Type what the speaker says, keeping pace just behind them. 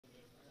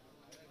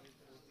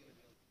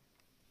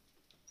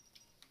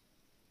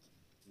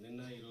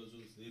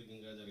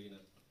సుదీర్ఘంగా జరిగిన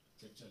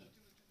చర్చల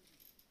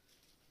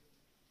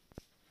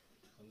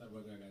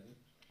సందర్భంగా కానీ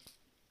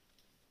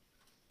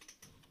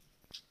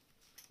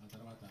ఆ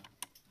తర్వాత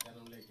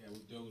జనంలోకి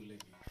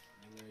ఉద్యోగుల్లోకి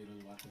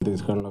ఈరోజు వార్త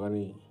తీసుకోవడంలో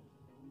కానీ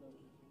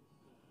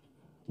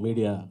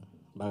మీడియా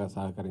బాగా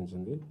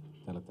సహకరించింది.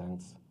 చాలా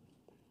థ్యాంక్స్.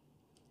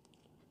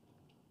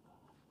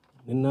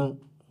 నిన్న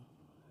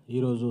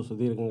ఈరోజు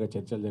సుదీర్ఘంగా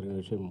చర్చలు జరిగిన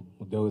విషయం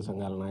ఉద్యోగ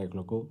సంఘాల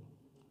నాయకులకు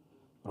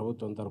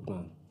ప్రభుత్వం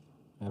తరఫున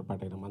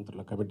ఏర్పాటైన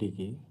మంత్రుల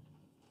కమిటీకి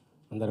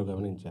అందరూ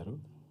గమనించారు.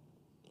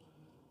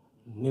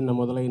 నిన్న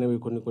మొదలైనవి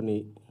కొన్ని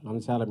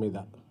అంశాల మీద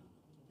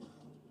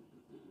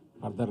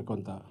ఫర్దర్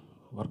కొంత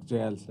వర్క్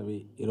చేయాల్సినవి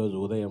ఈరోజు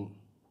ఉదయం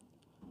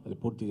అది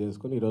పూర్తి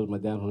చేసుకొని ఈరోజు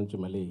మధ్యాహ్నం నుంచి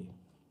మళ్ళీ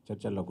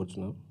చర్చల్లో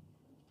కూర్చున్నాం.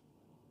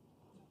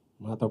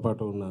 మాతో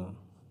పాటు ఉన్న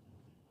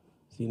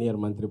సీనియర్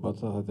మంత్రి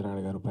బొత్స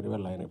సత్యనారాయణ గారు పని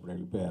వల్ల ఆయన ఇప్పుడు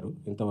వెళ్ళిపోయారు.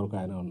 ఇంతవరకు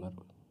ఆయన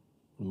ఉన్నారు.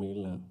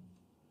 మిగిలిన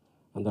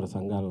అందరు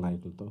సంఘాల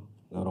నాయకులతో,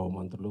 గౌరవ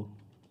మంత్రులు,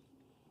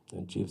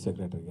 నేను చీఫ్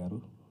సెక్రటరీ గారు,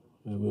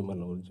 మేము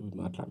మిమ్మల్ని గురించి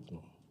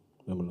మాట్లాడుతున్నాం,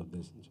 మిమ్మల్ని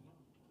ఉద్దేశించి.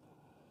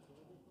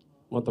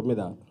 మొత్తం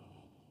మీద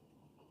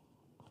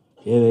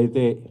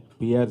ఏదైతే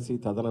పిఆర్సీ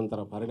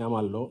తదనంతర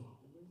పరిణామాల్లో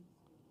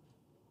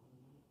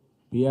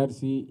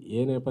పిఆర్సీ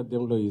ఏ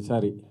నేపథ్యంలో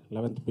ఈసారి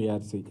 11th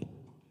పిఆర్సీ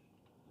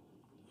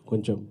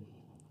కొంచెం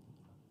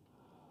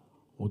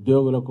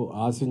ఉద్యోగులకు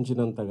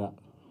ఆశించినంతగా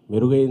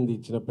మెరుగైంది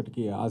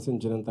ఇచ్చినప్పటికీ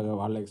ఆశించినంతగా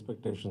వాళ్ళ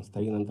ఎక్స్పెక్టేషన్స్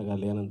తగినంతగా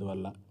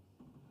లేనందువల్ల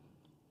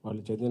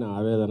వాళ్ళు చెందిన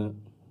ఆవేదన,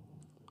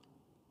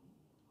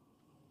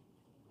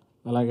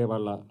 అలాగే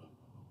వాళ్ళ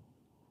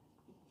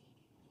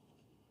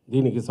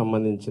దీనికి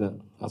సంబంధించిన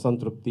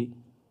అసంతృప్తి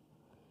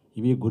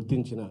ఇవి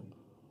గుర్తించిన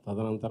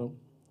తదనంతరం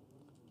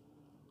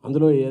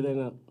అందులో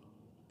ఏదైనా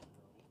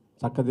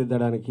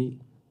చక్కదిద్దడానికి,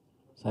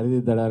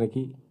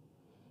 సరిదిద్దడానికి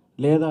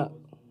లేదా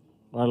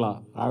వాళ్ళ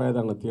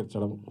ఆవేదన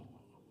తీర్చడం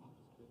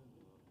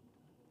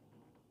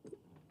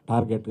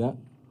టార్గెట్గా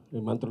ఈ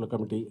మంత్రుల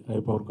కమిటీ,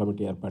 హైపవర్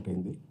కమిటీ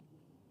ఏర్పాటైంది.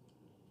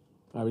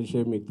 ఆ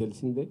విషయం మీకు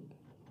తెలిసిందే.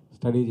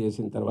 స్టడీ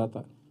చేసిన తర్వాత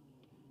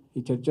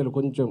ఈ చర్చలు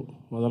కొంచెం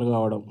మొదలు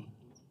కావడం,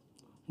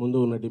 ముందు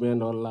ఉన్న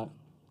డిమాండ్ వల్ల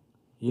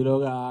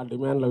ఈలోగా ఆ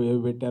డిమాండ్లు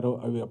ఏవి పెట్టారో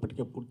అవి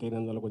అప్పటికే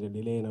పూర్తయినందువల్ల కొంచెం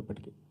డిలే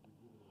అయినప్పటికీ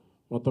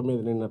మొత్తం మీద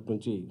నిన్నటి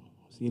నుంచి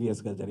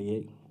సీరియస్గా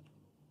జరిగాయి.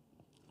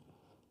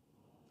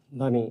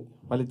 దాని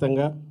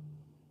ఫలితంగా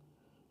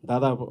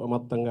దాదాపు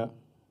మొత్తంగా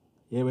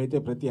ఏవైతే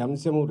ప్రతి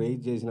అంశము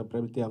రైజ్ చేసిన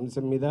ప్రతి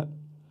అంశం మీద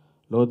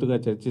లోతుగా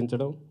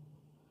చర్చించడం,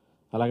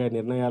 అలాగే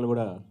నిర్ణయాలు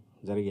కూడా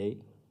జరిగాయి.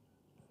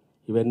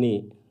 ఇవన్నీ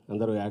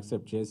అందరూ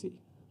యాక్సెప్ట్ చేసి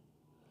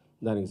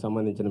దానికి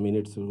సంబంధించిన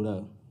మినిట్స్ కూడా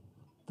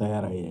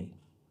తయారయ్యాయి.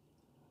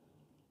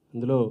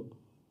 ఇందులో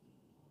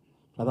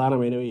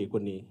ప్రధానమైనవి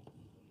కొన్ని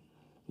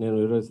నేను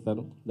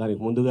వివరిస్తాను.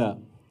 దానికి ముందుగా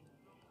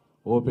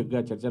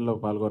ఓపికగా చర్చల్లో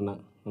పాల్గొన్న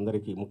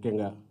అందరికీ,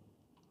 ముఖ్యంగా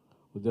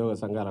ఉద్యోగ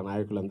సంఘాల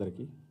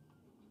నాయకులందరికీ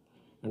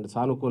అండ్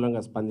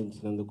సానుకూలంగా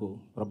స్పందించినందుకు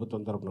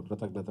ప్రభుత్వం తరపున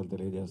కృతజ్ఞతలు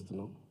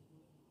తెలియజేస్తున్నాం.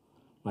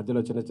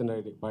 మధ్యలో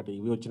చిన్న పాటి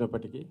ఇవి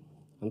వచ్చినప్పటికీ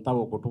అంతా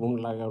ఒక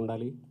కుటుంబంలాగా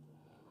ఉండాలి.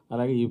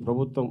 అలాగే ఈ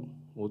ప్రభుత్వం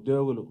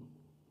ఉద్యోగులు,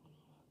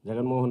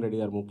 జగన్మోహన్ రెడ్డి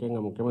గారు, ముఖ్యంగా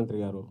ముఖ్యమంత్రి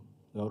గారు,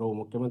 గౌరవ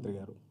ముఖ్యమంత్రి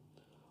గారు,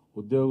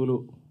 ఉద్యోగులు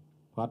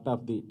పార్ట్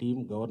ఆఫ్ ది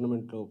టీమ్,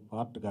 గవర్నమెంట్లో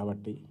పార్ట్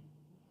కాబట్టి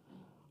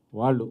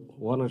వాళ్ళు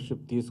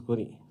ఓనర్షిప్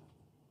తీసుకొని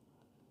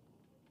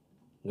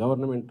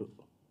గవర్నమెంట్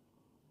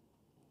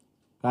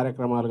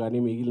కార్యక్రమాలు కానీ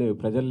మిగిలినవి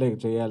ప్రజల్లోకి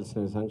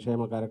చేయాల్సిన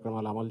సంక్షేమ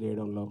కార్యక్రమాలు అమలు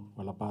చేయడంలో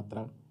వాళ్ళ పాత్ర,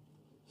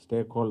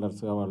 స్టేక్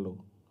హోల్డర్స్గా వాళ్ళు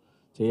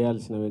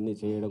చేయాల్సినవన్నీ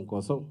చేయడం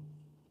కోసం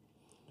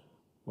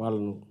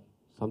వాళ్ళను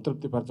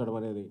సంతృప్తిపరచడం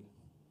అనేది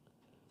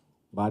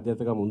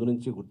బాధ్యతగా ముందు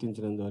నుంచి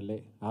గుర్తించినందువల్లే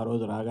ఆ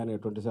రోజు రాగానే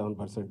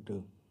 27%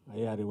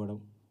 ఐఆర్ ఇవ్వడం,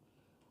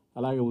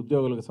 అలాగే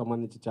ఉద్యోగులకు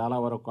సంబంధించి చాలా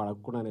వరకు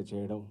అడగకుండానే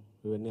చేయడం,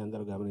 ఇవన్నీ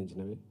అందరూ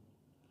గమనించినవి.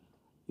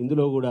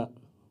 ఇందులో కూడా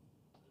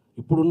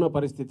ఇప్పుడున్న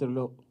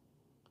పరిస్థితుల్లో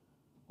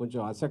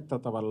కొంచెం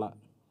అశక్తత వల్ల,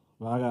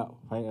 బాగా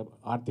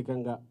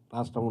ఆర్థికంగా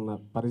రాష్ట్రం ఉన్న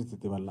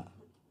పరిస్థితి వల్ల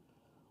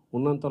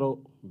ఉన్నంతలో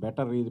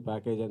బెటర్ ఇది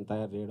ప్యాకేజ్ అని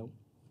తయారు చేయడం.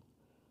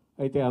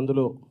 అయితే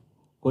అందులో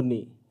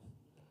కొన్ని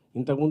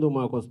ఇంతకుముందు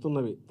మాకు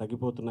వస్తున్నవి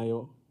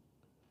తగ్గిపోతున్నాయో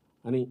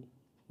అని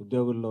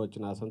ఉద్యోగుల్లో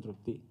వచ్చిన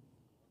అసంతృప్తి,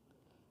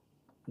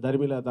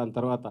 దాని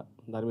తర్వాత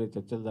దాని మీద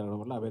చర్చలు జరగడం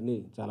వల్ల అవన్నీ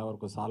చాలా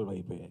వరకు సాల్వ్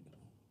అయిపోయాయి.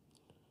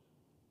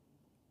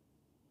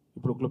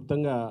 ఇప్పుడు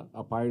క్లుప్తంగా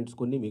ఆ పాయింట్స్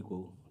కొన్ని మీకు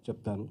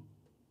చెప్తాను.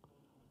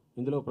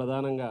 ఇందులో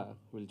ప్రధానంగా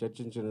వీళ్ళు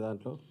చర్చించిన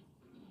దాంట్లో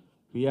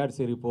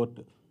పిఆర్సీ రిపోర్ట్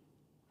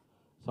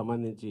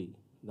సంబంధించి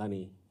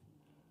దాన్ని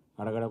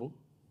అడగడము,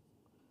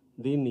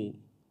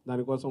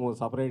 దానికోసం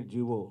సపరేట్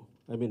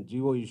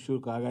జీవో ఇష్యూ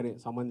కాగానే,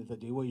 సంబంధిత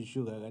జీవో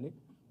ఇష్యూ కాగానే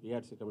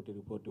పిఆర్సీ కమిటీ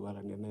రిపోర్ట్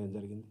ఇవ్వాలని నిర్ణయం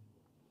జరిగింది.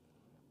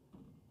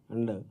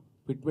 అండ్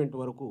ఫిట్మెంట్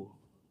వరకు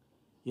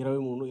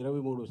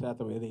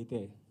 23% ఏదైతే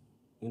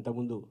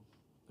ఇంతకుముందు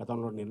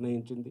గతంలో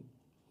నిర్ణయించింది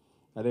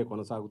అదే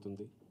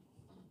కొనసాగుతుంది.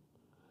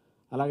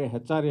 అలాగే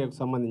హెచ్ఆర్ఏకు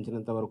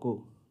సంబంధించినంత వరకు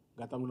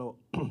గతంలో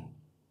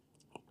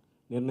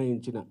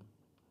నిర్ణయించిన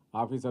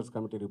ఆఫీసర్స్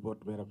కమిటీ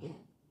రిపోర్ట్ మేరకు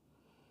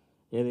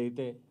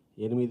ఏదైతే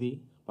 8,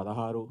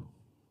 16,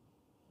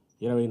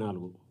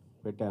 24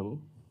 పెట్టాము,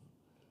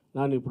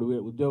 దాన్ని ఇప్పుడు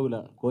ఉద్యోగుల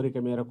కోరిక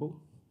మేరకు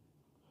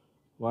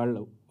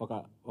వాళ్ళు ఒక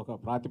ఒక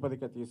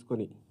ప్రాతిపదిక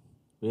తీసుకొని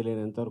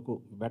వీలైనంత వరకు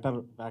బెటర్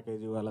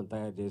ప్యాకేజీ వాళ్ళని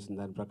తయారు చేసిన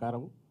దాని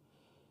ప్రకారం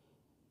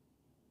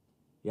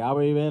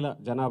 50,000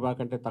 జనాభా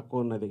కంటే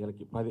తక్కువ ఉన్నది కనుక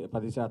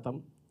 10%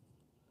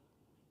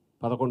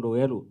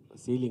 11,000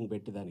 సీలింగ్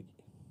పెట్టి దానికి.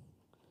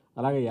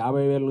 అలాగే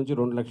 50,000 నుంచి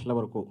 2 లక్షల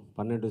వరకు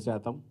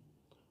 12%,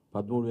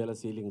 13,000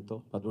 సీలింగ్తో,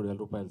 13,000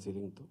 రూపాయల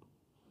సీలింగ్తో.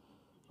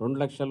 2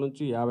 లక్షల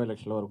నుంచి 50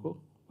 లక్షల వరకు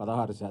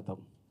 16%,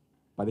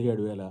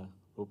 17,000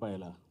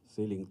 రూపాయల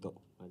సీలింగ్తో,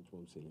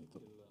 మ్యాక్సిమం సీలింగ్తో.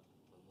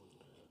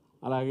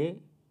 అలాగే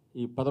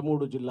ఈ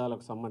 13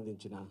 జిల్లాలకు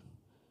సంబంధించిన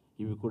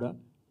ఇవి కూడా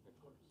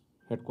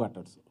హెడ్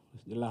క్వార్టర్స్,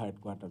 జిల్లా హెడ్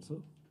క్వార్టర్స్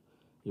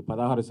ఈ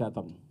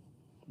 16%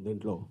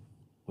 దీంట్లో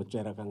వచ్చే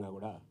రకంగా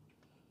కూడా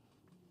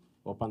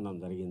ఒప్పందం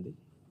జరిగింది.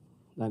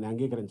 దాన్ని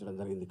అంగీకరించడం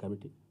జరిగింది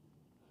కమిటీ,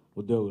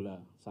 ఉద్యోగుల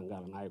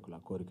సంఘాల నాయకుల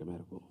కోరిక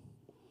మేరకు.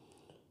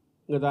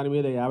 ఇంకా దాని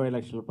మీద 50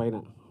 లక్షల పైన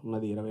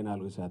ఉన్నది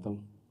 24%,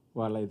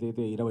 వాళ్ళైతే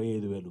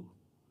 25,000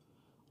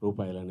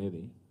 రూపాయలు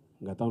అనేది.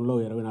 గతంలో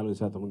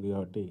 24% ఉంది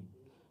కాబట్టి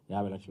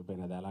 50 లక్షల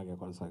పైన అది అలాగే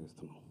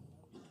కొనసాగిస్తున్నాం.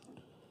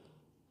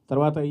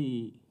 తర్వాత ఈ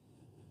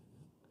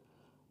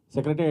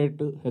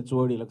సెక్రటేరియట్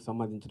హెచ్ఓడీలకు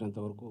సంబంధించినంత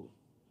వరకు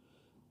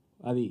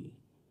అది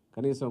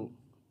కనీసం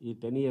ఈ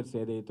 10 years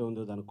ఏదైతే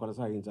ఉందో దాన్ని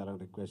కొనసాగించాలని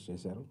రిక్వెస్ట్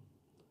చేశారు.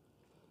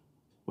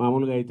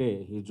 మామూలుగా అయితే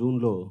ఈ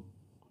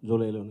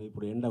జూలైలో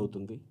ఇప్పుడు ఎండ్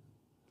అవుతుంది,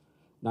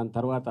 దాని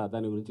తర్వాత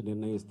దాని గురించి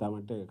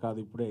నిర్ణయిస్తామంటే కాదు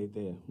ఇప్పుడే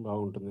అయితే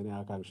బాగుంటుందని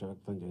ఆకాంక్ష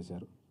వ్యక్తం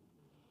చేశారు.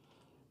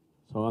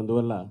 సో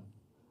అందువల్ల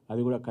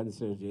అది కూడా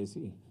కన్సిడర్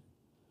చేసి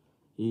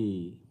ఈ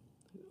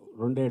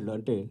 2 ఏళ్ళు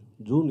అంటే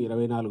జూన్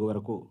 24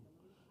 వరకు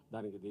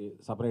దానికి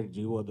సపరేట్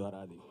జీవో ద్వారా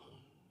అది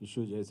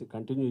ఇష్యూ చేసి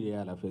కంటిన్యూ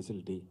చేయాలి ఆ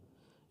ఫెసిలిటీ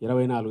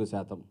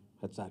 24%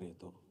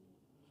 హెచ్ఆర్ఏతో.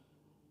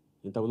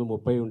 ఇంతకుముందు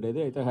 30 ఉండేది,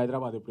 అయితే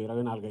హైదరాబాద్ ఇప్పుడు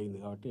 24 అయింది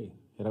కాబట్టి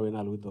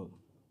 24తో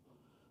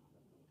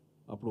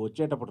అప్పుడు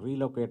వచ్చేటప్పుడు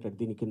రీలొకేటెడ్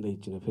దీని కింద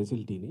ఇచ్చిన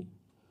ఫెసిలిటీని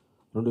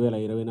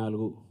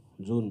 2024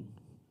 జూన్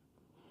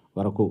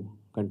వరకు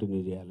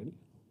కంటిన్యూ చేయాలని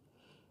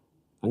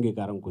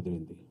అంగీకారం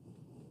కుదిరింది.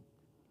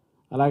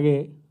 అలాగే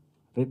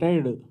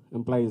retired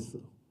employees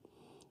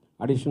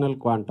additional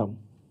quantum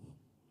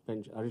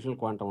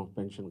of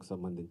పెన్షన్కి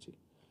సంబంధించి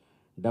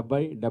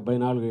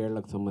 70-74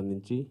 ఏళ్లకు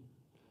సంబంధించి,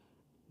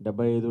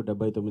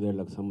 75-79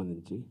 ఏళ్లకు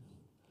సంబంధించి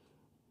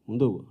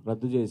ముందు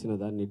రద్దు చేసిన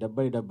దాన్ని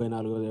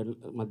 70-74 ఏళ్ళ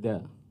మధ్య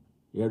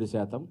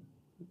 7%,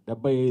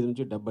 75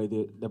 నుంచి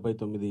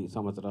 79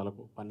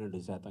 సంవత్సరాలకు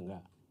 12%గా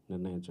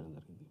నిర్ణయించడం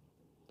జరిగింది.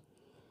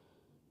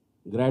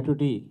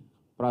 గ్రాట్యుటీ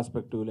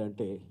ప్రాస్పెక్టివ్లీ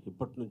అంటే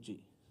ఇప్పటి నుంచి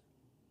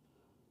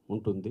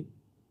ఉంటుంది,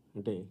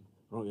 అంటే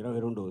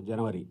 22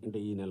 జనవరి అంటే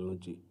ఈ నెల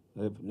నుంచి,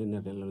 నిన్న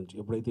నెల నుంచి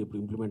ఎప్పుడైతే ఇప్పుడు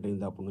ఇంప్లిమెంట్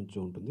అయిందో అప్పటి నుంచి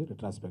ఉంటుంది,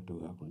 రెట్రాస్పెక్టివ్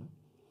కాకుండా.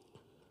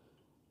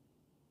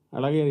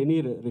 అలాగే ఎనీ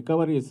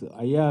రికవరీస్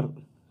ఐఆర్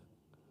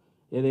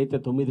ఏదైతే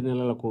 9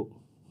 నెలలకు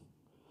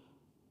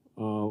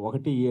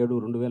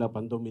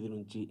 1/7/2019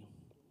 నుంచి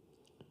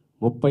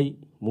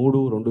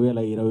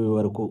 30/3/2020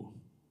 వరకు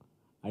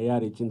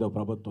ఐఆర్ ఇచ్చిందో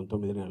ప్రభుత్వం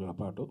 9 నెలల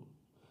పాటు,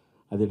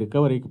 అది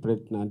రికవరీకి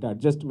అంటే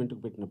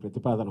అడ్జస్ట్మెంట్కి పెట్టిన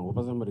ప్రతిపాదన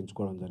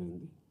ఉపసంహరించుకోవడం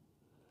జరిగింది.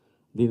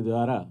 దీని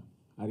ద్వారా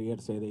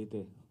అరియర్స్ ఏదైతే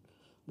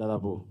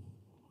దాదాపు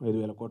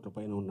 5,000 కోట్ల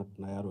పైన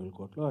ఉన్నట్టున్నాయి, 6,000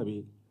 కోట్లు, అవి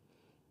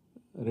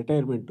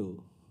రిటైర్మెంటు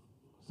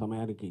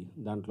సమయానికి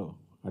దాంట్లో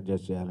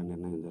అడ్జస్ట్ చేయాలని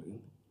నిర్ణయం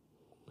జరిగింది.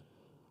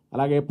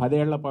 అలాగే 10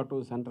 ఏళ్ల పాటు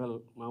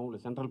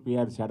సెంట్రల్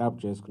పిఆర్సీ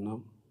అడాప్ట్ చేసుకున్నాం.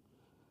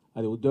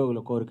 అది ఉద్యోగుల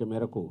కోరిక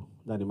మేరకు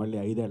దాన్ని మళ్ళీ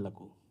 5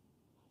 ఏళ్లకు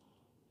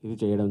ఇది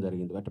చేయడం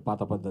జరిగింది. అంటే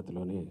పాత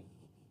పద్ధతిలోనే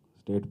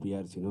స్టేట్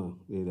పిఆర్సీను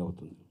ఇది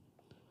అవుతుంది.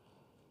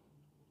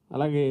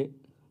 అలాగే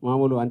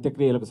మామూలు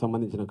అంత్యక్రియలకు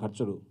సంబంధించిన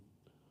ఖర్చులు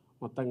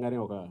మొత్తంగానే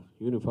ఒక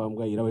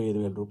యూనిఫామ్గా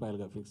 25,000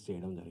 రూపాయలుగా ఫిక్స్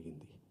చేయడం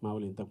జరిగింది.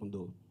 మామూలు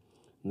ఇంతకుముందు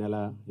నెల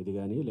ఇది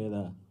కానీ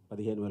లేదా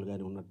 15,000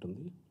 కానీ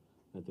ఉన్నట్టుంది,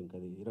 ఐ థింక్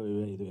అది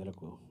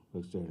 25,000కు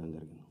ఫిక్స్ చేయడం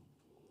జరిగింది.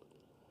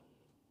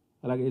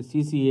 అలాగే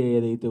సిసిఏ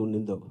ఏదైతే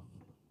ఉండిందో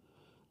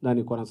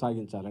దాన్ని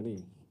కొనసాగించాలని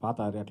పాత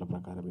రేట్ల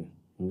ప్రకారమే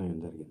నిర్ణయం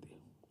జరిగింది.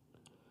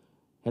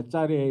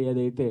 హెచ్ఆర్ఏ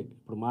ఏదైతే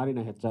ఇప్పుడు మారిన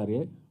హెచ్ఆర్ఏ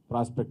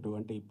ప్రాస్పెక్టివ్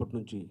అంటే ఇప్పటి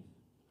నుంచి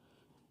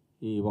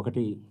ఈ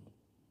 1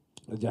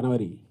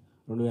 జనవరి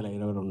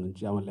 2022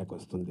 నుంచి అమల్లోకి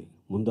వస్తుంది.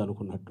 ముందు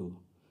అనుకున్నట్టు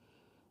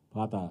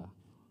పాత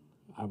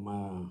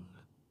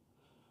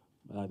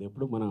అది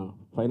ఎప్పుడు మన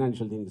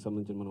ఫైనాన్షియల్ దీనికి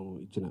సంబంధించి మనం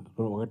ఇచ్చిన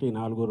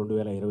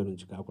 1/4/2020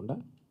 నుంచి కాకుండా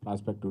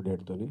ప్రాస్పెక్టివ్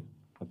డేట్తోనే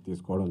అది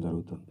తీసుకోవడం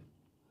జరుగుతుంది.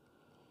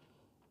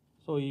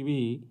 సో ఇవి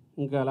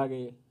ఇంకా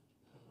అలాగే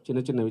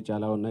చిన్నవి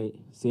చాలా ఉన్నాయి.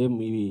 సేమ్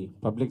ఇవి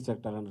పబ్లిక్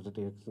సెక్టర్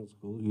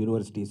అండర్టేకింగ్స్కు,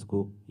 యూనివర్సిటీస్కు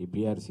ఈ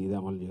పిఆర్సీ ఇది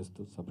అమలు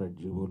చేస్తూ సపరేట్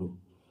జీవోలు.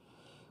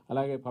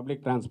 అలాగే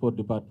పబ్లిక్ ట్రాన్స్పోర్ట్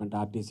డిపార్ట్మెంట్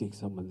ఆర్టీసీకి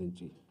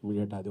సంబంధించి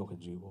ఇమీడియట్ అది ఒక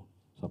జీవో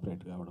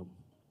సపరేట్ కావడం,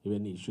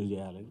 ఇవన్నీ ఇష్యూ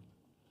చేయాలని.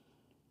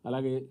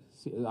 అలాగే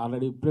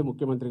ఆల్రెడీ ఇప్పుడే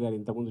ముఖ్యమంత్రి గారు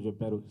ఇంతకుముందు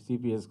చెప్పారు,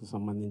 సిపిఎస్కి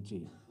సంబంధించి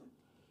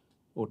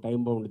ఓ టైం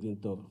బౌండ్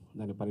దీంతో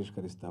దాన్ని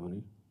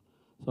పరిష్కరిస్తామని.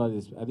 సో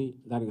అది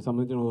దానికి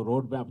సంబంధించిన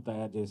రోడ్ మ్యాప్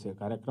తయారు చేసే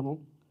కార్యక్రమం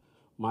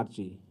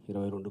మార్చి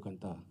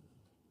 22కంతా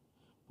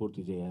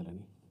పూర్తి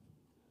చేయాలని.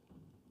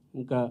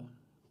 ఇంకా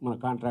మన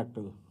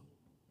కాంట్రాక్టు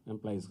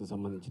ఎంప్లాయీస్కి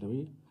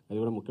సంబంధించినవి అది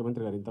కూడా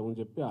ముఖ్యమంత్రి గారు ఇంతకుముందు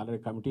చెప్పి ఆల్రెడీ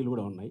కమిటీలు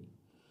కూడా ఉన్నాయి.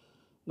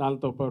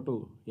 దాంతోపాటు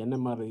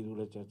ఎన్ఎంఆర్ ఇది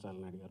కూడా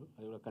చేర్చాలని అడిగారు.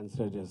 అది కూడా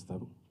కన్సిడర్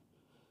చేస్తారు.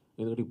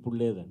 ఎందుకంటే ఇప్పుడు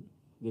లేదండి.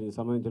 దీనికి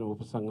సంబంధించిన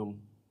ఉపసంఘం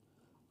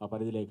ఆ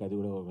పరిధిలోకి అది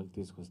కూడా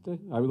తీసుకొస్తే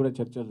అవి కూడా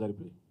చర్చలు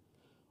జరిపి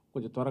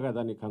కొంచెం త్వరగా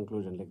దాన్ని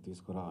కంక్లూజన్లోకి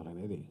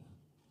తీసుకురావాలనేది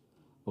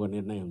ఒక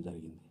నిర్ణయం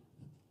జరిగింది.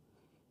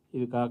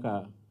 ఇది కాక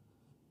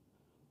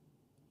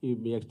ఈ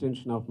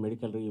extension of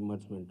medical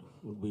reimbursement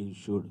would be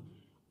issued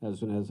as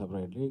soon as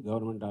separately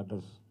government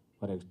orders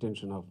for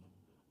extension of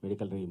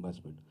medical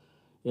reimbursement.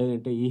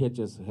 ఏదంటే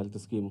ఈహెచ్ఎస్ హెల్త్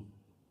స్కీమ్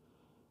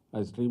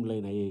అది స్ట్రీమ్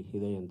లైన్ అయ్యి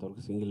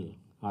ఇదయ్యేంతవరకు సింగిల్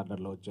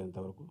ఆర్డర్లో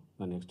వచ్చేంతవరకు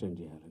దాన్ని ఎక్స్టెండ్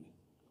చేయాలని.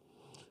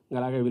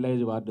 అలాగే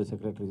విలేజ్ వార్డు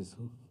సెక్రటరీస్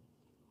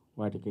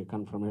వాటికి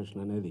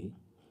కన్ఫర్మేషన్ అనేది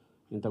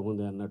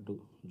ఇంతకుముందు అన్నట్టు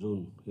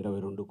జూన్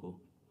 22కు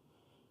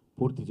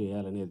పూర్తి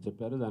చేయాలనేది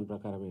చెప్పారు. దాని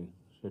ప్రకారమే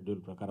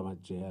షెడ్యూల్ ప్రకారం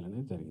అది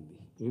చేయాలనేది జరిగింది.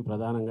 ఇవి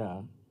ప్రధానంగా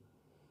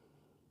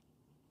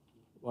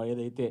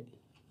ఏదైతే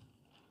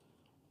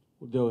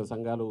ఉద్యోగ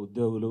సంఘాలు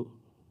ఉద్యోగులు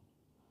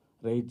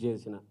రైజ్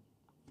చేసిన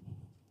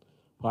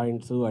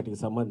పాయింట్స్ వాటికి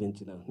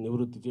సంబంధించిన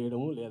నివృత్తి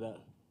చేయడము లేదా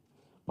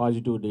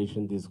పాజిటివ్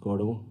డెసిషన్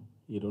తీసుకోవడము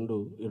ఈ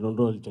రెండు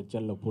రోజుల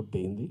చర్చల్లో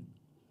పూర్తయింది.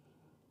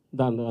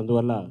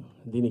 అందువల్ల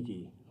దీనికి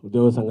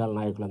ఉద్యోగ సంఘాల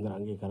నాయకులందరూ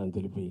అంగీకారం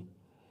తెలిపి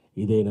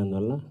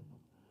ఇదైనందువల్ల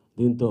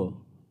దీంతో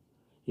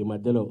ఈ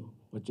మధ్యలో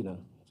వచ్చిన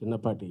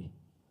చిన్నపాటి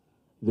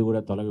ఇది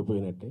కూడా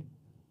తొలగిపోయినట్టే.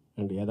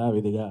 అండ్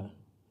యథావిధిగా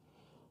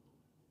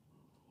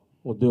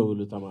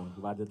ఉద్యోగులు తమ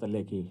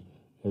బాధ్యతల్లోకి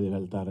ఇది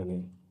వెళ్తారని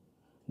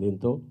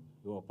దీంతో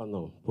ఈ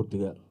ఒప్పందం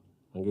పూర్తిగా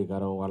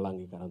వాళ్ళ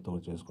అంగీకారంతో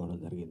చేసుకోవడం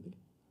జరిగింది.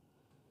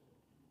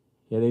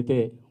 ఏదైతే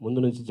ముందు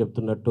నుంచి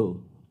చెప్తున్నట్టు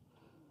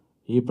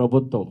ఈ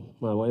ప్రభుత్వం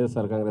మా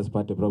వైఎస్ఆర్ కాంగ్రెస్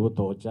పార్టీ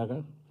ప్రభుత్వం వచ్చాక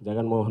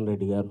జగన్మోహన్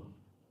రెడ్డి గారు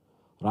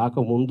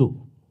రాకముందు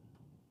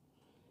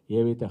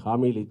ఏవైతే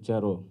హామీలు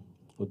ఇచ్చారో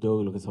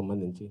ఉద్యోగులకు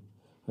సంబంధించి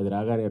అది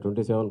రాగానే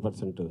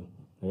 27%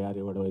 తయారు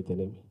ఇవ్వడం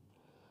అయితేనేమి,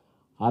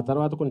 ఆ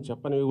తర్వాత కొన్ని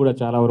చెప్పనివి కూడా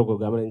చాలా వరకు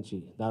గమనించి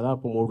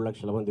దాదాపు 3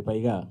 లక్షల మంది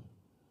పైగా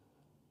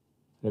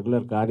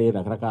రెగ్యులర్ కానీ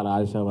రకరకాల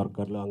ఆశా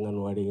వర్కర్లు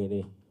అంగన్వాడీ కానీ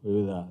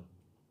వివిధ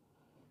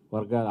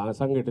వర్గాలు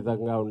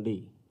అసంఘటితంగా ఉండి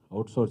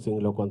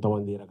అవుట్సోర్సింగ్లో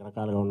కొంతమంది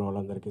రకరకాలుగా ఉన్న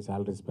వాళ్ళందరికీ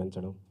శాలరీస్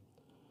పెంచడం,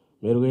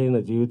 మెరుగైన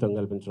జీవితం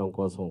కల్పించడం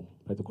కోసం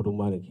ప్రతి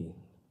కుటుంబానికి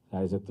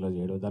శాయశక్తిలో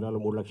చేయడం, దానివల్ల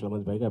 3 లక్షల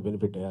మంది పైగా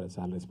బెనిఫిట్ అయ్యారు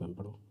శాలరీస్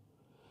పెంపడం.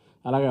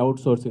 అలాగే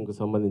అవుట్సోర్సింగ్కి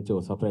సంబంధించి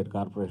ఒక సపరేట్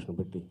కార్పొరేషన్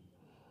పెట్టి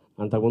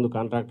అంతకుముందు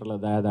కాంట్రాక్టర్ల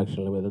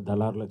దయాదాక్షిణ్యాల మీద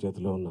దళారుల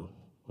చేతిలో ఉన్న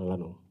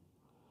వాళ్ళను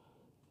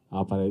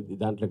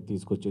దాంట్లోకి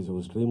తీసుకొచ్చేసి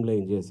ఒక స్ట్రీమ్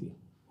లైన్ చేసి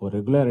ఓ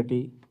రెగ్యులారిటీ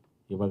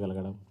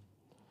ఇవ్వగలగడం,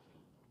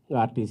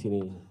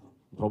 ఆర్టీసీని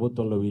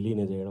ప్రభుత్వంలో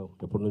విలీనం చేయడం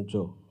ఎప్పటి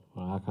నుంచో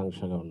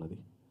ఆకాంక్షగా ఉన్నది.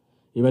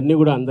 ఇవన్నీ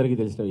కూడా అందరికీ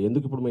తెలిసినవి.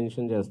 ఎందుకు ఇప్పుడు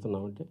మెన్షన్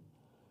చేస్తున్నామంటే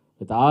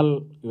విత్ ఆల్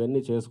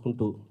ఇవన్నీ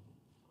చేసుకుంటూ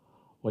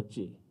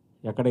వచ్చి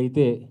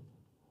ఎక్కడైతే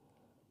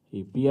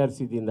ఈ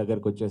పిఆర్సీ దీని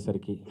దగ్గరికి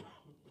వచ్చేసరికి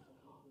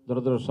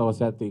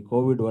దురదృష్టవశాత్తు ఈ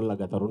కోవిడ్ వల్ల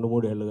గత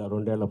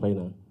 2-3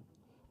 పైన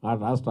ఆ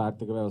రాష్ట్ర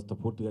ఆర్థిక వ్యవస్థ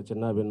పూర్తిగా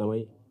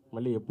చిన్నాభిన్నమై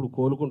మళ్ళీ ఎప్పుడు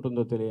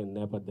కోలుకుంటుందో తెలియని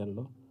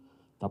నేపథ్యంలో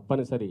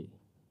తప్పనిసరి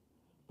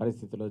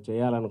పరిస్థితిలో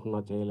చేయాలనుకున్నా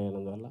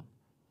చేయలేనందువల్ల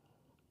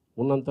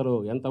ఉన్నంతలో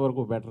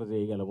ఎంతవరకు బెటర్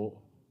చేయగలము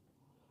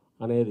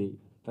అనేది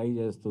ట్రై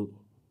చేస్తూ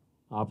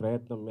ఆ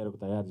ప్రయత్నం మేరకు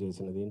తయారు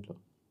చేసిన దీంట్లో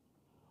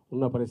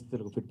ఉన్న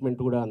పరిస్థితులకు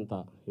ఫిట్మెంట్ కూడా అంత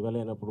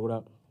ఇవ్వలేనప్పుడు కూడా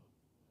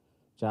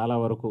చాలా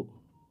వరకు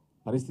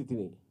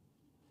పరిస్థితిని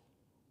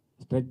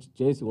స్ట్రెచ్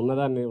చేసి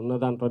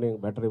ఉన్నదాంట్లోనే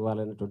బెటర్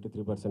ఇవ్వాలని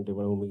 23%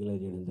 ఇవ్వడం మిగిలిన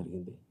చేయడం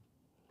జరిగింది.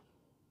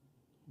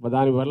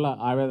 దానివల్ల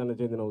ఆవేదన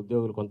చెందిన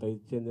ఉద్యోగులు కొంత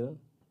చెందిన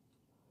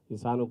ఈ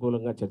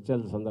సానుకూలంగా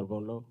చర్చల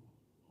సందర్భంలో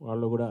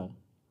వాళ్ళు కూడా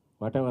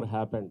వాట్ ఎవర్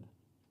హ్యాపెండ్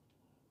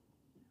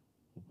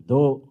దో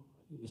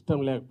ఇష్టం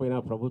లేకపోయినా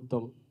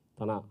ప్రభుత్వం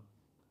తన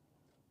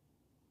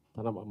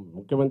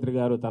ముఖ్యమంత్రి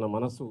గారు తన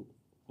మనసు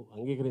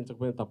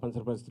అంగీకరించకపోయినా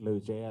తప్పనిసరి పరిస్థితుల్లో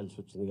ఇవి చేయాల్సి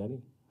వచ్చింది, కానీ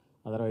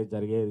అదర్వైజ్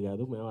జరిగేది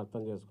కాదు, మేము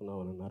అర్థం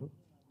చేసుకున్నామని అన్నారు.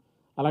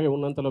 అలాగే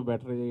ఉన్నంతలో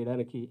బెటర్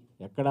చేయడానికి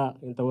ఎక్కడా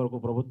ఇంతవరకు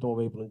ప్రభుత్వం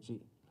వైపు నుంచి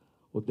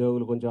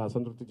ఉద్యోగులు కొంచెం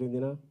అసంతృప్తి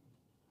చెందినా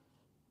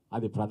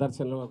అది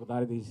ప్రదర్శనలకు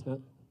దారి తీసిన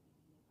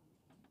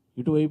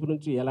ఇటువైపు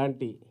నుంచి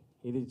ఎలాంటి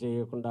ఇది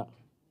చేయకుండా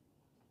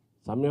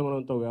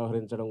సంయమనంతో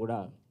వ్యవహరించడం కూడా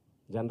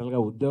జనరల్గా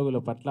ఉద్యోగుల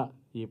పట్ల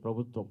ఈ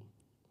ప్రభుత్వం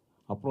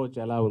అప్రోచ్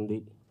ఎలా ఉంది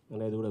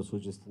అనేది కూడా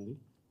సూచిస్తుంది.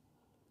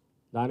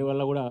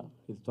 దానివల్ల కూడా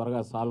ఇది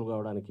త్వరగా సాల్వ్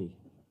కావడానికి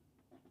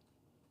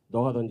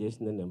దోహదం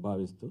చేసిందని నేను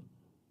భావిస్తూ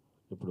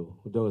ఇప్పుడు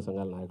ఉద్యోగ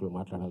సంఘాల నాయకులు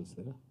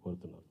మాట్లాడాల్సిందిగా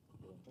కోరుతున్నాను.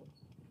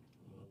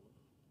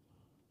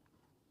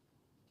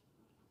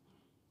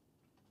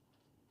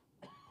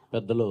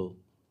 పెద్దలు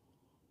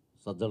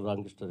సజ్జల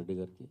రామకృష్ణారెడ్డి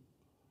గారికి,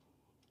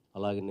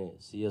 అలాగనే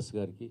సిఎస్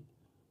గారికి,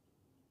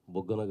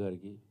 బొగ్గన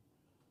గారికి,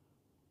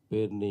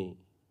 పేర్ని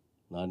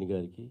నాని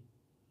గారికి,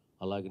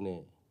 అలాగనే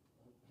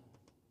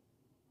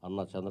అన్న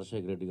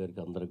చంద్రశేఖర్ రెడ్డి గారికి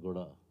అందరికి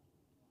కూడా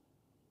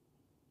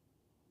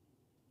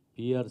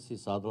పిఆర్సి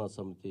సాధనా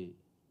సమితి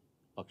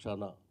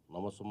పక్షాన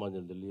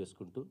నమస్సుమాంజలు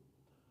తెలియజేసుకుంటూ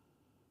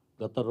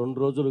గత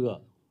 2 రోజులుగా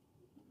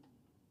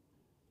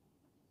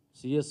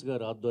సిఎస్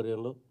గారి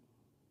ఆధ్వర్యంలో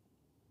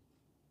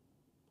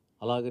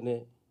అలాగనే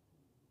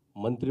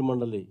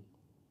మంత్రిమండలి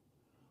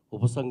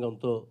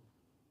ఉపసంఘంతో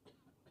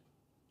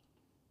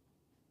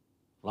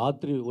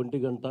రాత్రి 1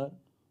 గంట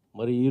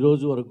మరి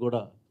ఈరోజు వరకు కూడా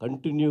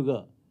కంటిన్యూగా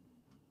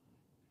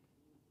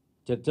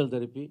చర్చలు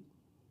జరిపి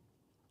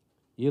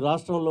ఈ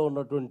రాష్ట్రంలో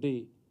ఉన్నటువంటి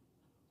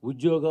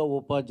ఉద్యోగ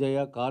ఉపాధ్యాయ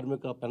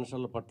కార్మిక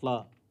పెన్షన్ల పట్ల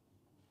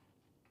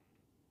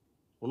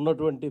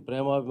ఉన్నటువంటి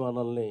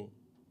ప్రేమాభిమానాల్ని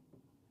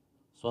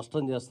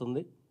స్పష్టం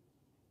చేస్తుంది.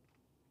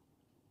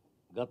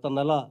 గత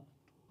నెల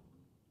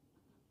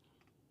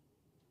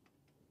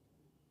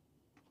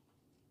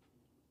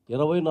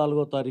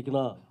 24వ తారీఖున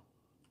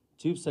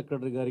చీఫ్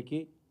సెక్రటరీ గారికి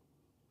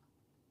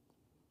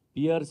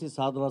పిఆర్సి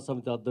సాధనా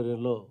సమితి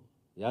ఆధ్వర్యంలో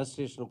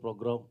యాజిటేషన్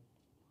ప్రోగ్రాం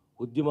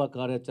ఉద్యమ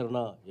కార్యాచరణ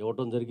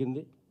ఇవ్వటం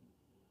జరిగింది.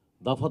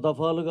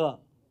 దఫాలుగా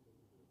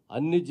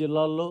అన్ని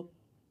జిల్లాల్లో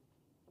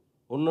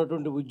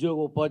ఉన్నటువంటి ఉద్యోగ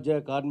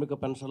ఉపాధ్యాయ కార్మిక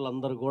పెన్షన్లు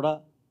అందరూ కూడా,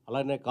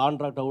 అలానే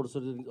కాంట్రాక్ట్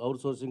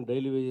అవుట్సోర్సింగ్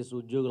డైలీ వేజెస్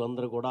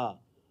ఉద్యోగులందరూ కూడా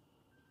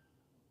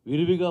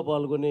విరివిగా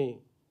పాల్గొని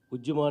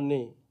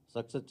ఉద్యమాన్ని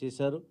సక్సెస్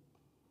చేశారు.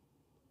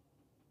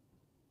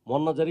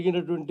 మొన్న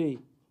జరిగినటువంటి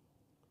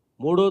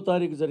 3వ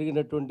తారీఖు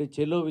జరిగినటువంటి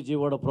చెలో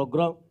విజయవాడ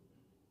ప్రోగ్రాం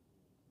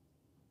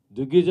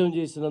దిగ్విజయం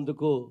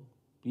చేసినందుకు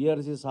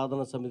పిఆర్సి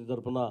సాధన సమితి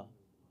తరఫున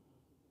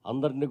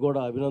అందరినీ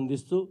కూడా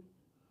అభినందిస్తూ,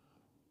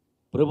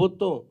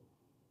 ప్రభుత్వం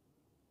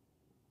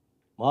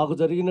మాకు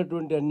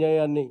జరిగినటువంటి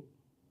అన్యాయాన్ని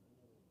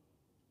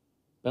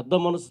పెద్ద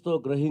మనసుతో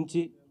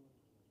గ్రహించి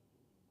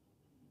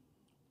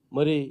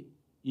మరి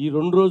ఈ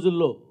 2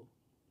 రోజుల్లో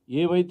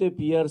ఏవైతే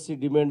పిఆర్సి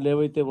డిమాండ్లు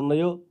ఏవైతే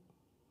ఉన్నాయో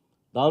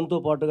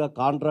దాంతోపాటుగా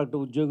కాంట్రాక్ట్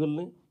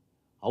ఉద్యోగుల్ని,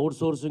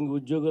 అవుట్సోర్సింగ్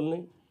ఉద్యోగుల్ని,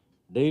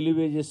 డైలీ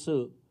వేజెస్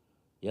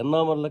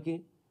ఎన్నామర్లకి,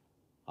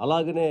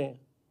 అలాగనే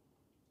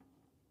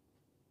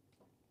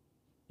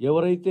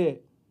ఎవరైతే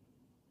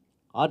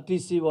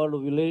ఆర్టీసీ వాళ్ళు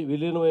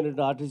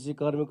విలీనమైనటువంటి ఆర్టీసీ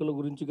కార్మికుల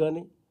గురించి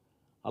కానీ,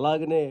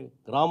 అలాగనే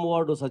గ్రామ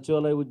వార్డు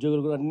సచివాలయ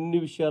ఉద్యోగులు అన్ని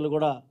విషయాలు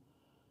కూడా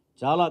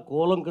చాలా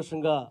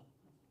కూలంకషంగా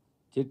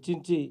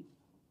చర్చించి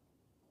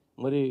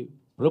మరి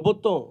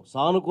ప్రభుత్వం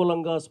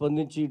సానుకూలంగా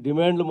స్పందించి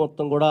డిమాండ్లు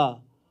మొత్తం కూడా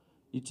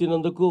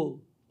ఇచ్చినందుకు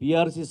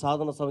పిఆర్సి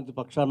సాధన సమితి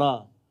పక్షాన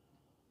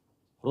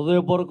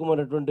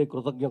హృదయపూర్వకమైనటువంటి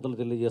కృతజ్ఞతలు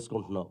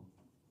తెలియజేసుకుంటున్నాం.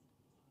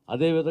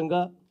 అదేవిధంగా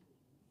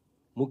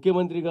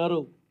ముఖ్యమంత్రి గారు,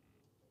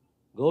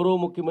 గౌరవ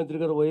ముఖ్యమంత్రి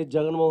గారు వైఎస్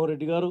జగన్మోహన్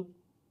రెడ్డి గారు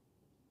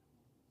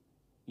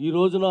ఈ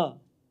రోజున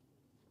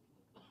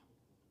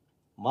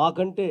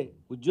మాకంటే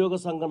ఉద్యోగ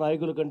సంఘ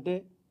నాయకుల కంటే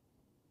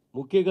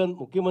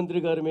ముఖ్యమంత్రి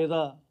గారి మీద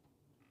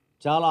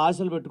చాలా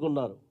ఆశలు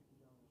పెట్టుకున్నారు.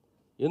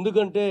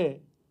 ఎందుకంటే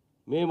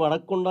మేము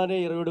అడగకుండానే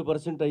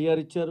 27% ఐఆర్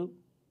ఇచ్చారు.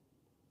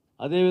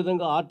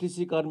 అదేవిధంగా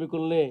ఆర్టీసీ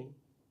కార్మికుల్ని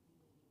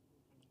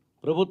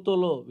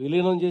ప్రభుత్వంలో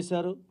విలీనం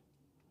చేశారు.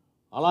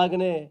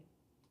 అలాగనే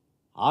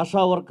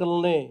ఆశా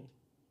వర్కర్లని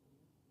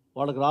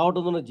వాళ్ళకి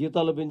రావడం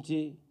జీతాలు పెంచి,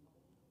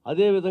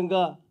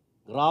 అదేవిధంగా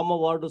గ్రామ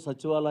వార్డు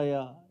సచివాలయ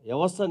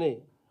వ్యవస్థని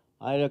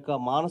ఆయన యొక్క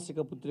మానసిక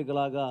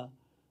పుత్రికలాగా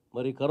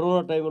మరి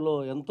కరోనా టైంలో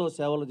ఎంతో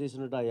సేవలు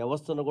చేసినట్టు ఆ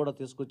వ్యవస్థను కూడా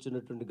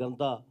తీసుకొచ్చినటువంటి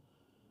ఘనత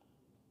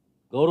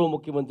గౌరవ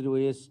ముఖ్యమంత్రి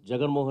వైఎస్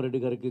జగన్మోహన్ రెడ్డి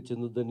గారికి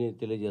చెందుద్దని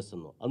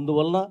తెలియజేస్తున్నాం.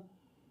 అందువలన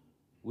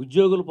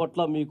ఉద్యోగుల పట్ల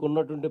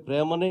మీకున్నటువంటి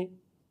ప్రేమని,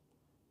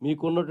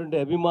 మీకున్నటువంటి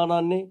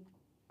అభిమానాన్ని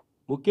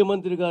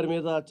ముఖ్యమంత్రి గారి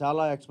మీద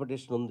చాలా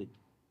ఎక్స్పెక్టేషన్ ఉంది.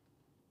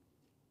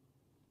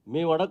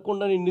 మేము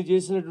అడగకుండా ఇన్ని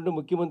చేసినటువంటి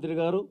ముఖ్యమంత్రి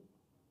గారు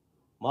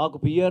మాకు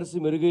పిఆర్సి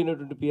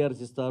మెరుగైనటువంటి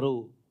పిఆర్సి ఇస్తారు,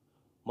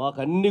 మాకు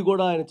అన్నీ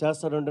కూడా ఆయన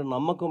చేస్తారంటే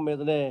నమ్మకం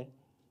మీదనే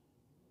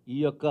ఈ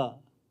యొక్క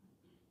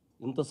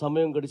ఇంత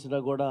సమయం గడిచినా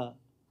కూడా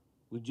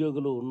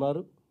ఉద్యోగులు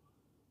ఉన్నారు.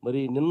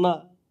 మరి నిన్న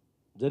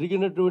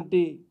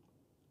జరిగినటువంటి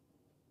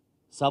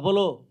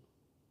సభలో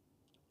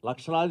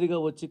లక్షలాదిగా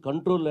వచ్చి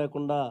కంట్రోల్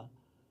లేకుండా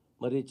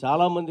మరి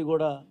చాలామంది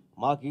కూడా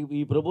మాకు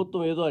ఈ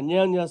ప్రభుత్వం ఏదో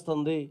అన్యాయం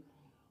చేస్తుంది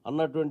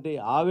అన్నటువంటి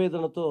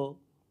ఆవేదనతో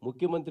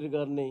ముఖ్యమంత్రి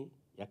గారిని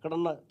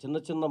ఎక్కడన్నా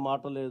చిన్న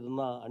మాటలు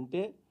ఏదన్నా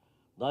అంటే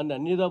దాన్ని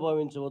అన్యదా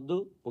భావించవద్దు.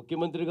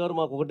 ముఖ్యమంత్రి గారు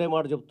మాకు ఒకటే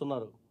మాట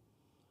చెప్తున్నారు,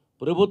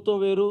 ప్రభుత్వం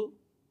వేరు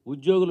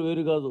ఉద్యోగులు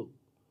వేరు కాదు,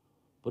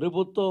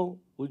 ప్రభుత్వం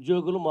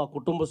ఉద్యోగులు మా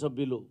కుటుంబ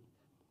సభ్యులు,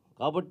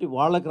 కాబట్టి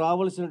వాళ్ళకి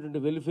రావాల్సినటువంటి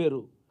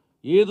వెల్ఫేరు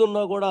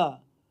ఏదున్నా కూడా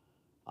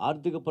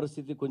ఆర్థిక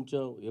పరిస్థితి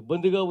కొంచెం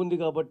ఇబ్బందిగా ఉంది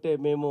కాబట్టే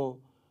మేము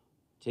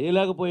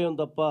చేయలేకపోయాం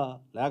తప్ప,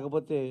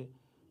 లేకపోతే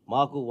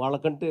మాకు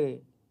వాళ్ళకంటే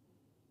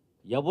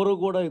ఎవరు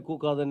కూడా ఎక్కువ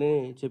కాదని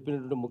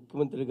చెప్పినటువంటి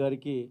ముఖ్యమంత్రి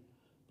గారికి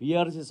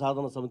పిఆర్సి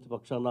సాధన సమితి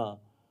పక్షాన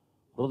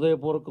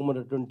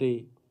హృదయపూర్వకమైనటువంటి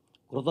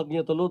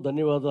కృతజ్ఞతలు,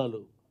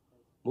 ధన్యవాదాలు.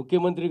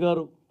 ముఖ్యమంత్రి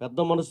గారు పెద్ద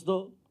మనసుతో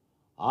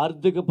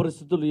ఆర్థిక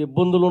పరిస్థితులు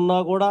ఇబ్బందులున్నా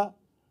కూడా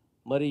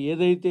మరి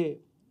ఏదైతే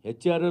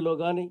హెచ్ఆర్ఏలో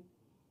కానీ,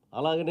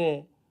 అలాగనే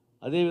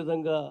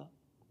అదేవిధంగా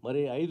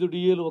మరి 5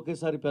 డిఏలు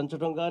ఒకేసారి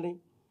పెంచడం కానీ,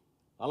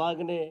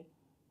 అలాగనే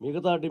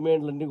మిగతా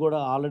డిమాండ్లన్నీ కూడా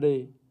ఆల్రెడీ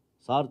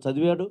సార్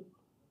చదివాడు.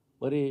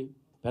 మరి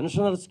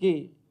పెన్షనర్స్కి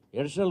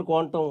ఎడిషనల్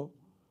క్వాంటం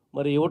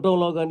మరి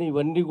ఇవ్వటంలో కానీ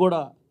ఇవన్నీ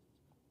కూడా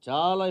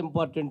చాలా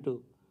ఇంపార్టెంట్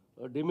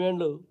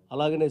డిమాండ్.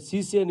 అలాగనే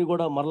సీసీని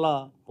కూడా మరలా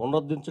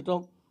పునరుద్ధరించటం,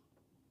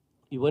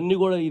 ఇవన్నీ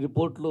కూడా ఈ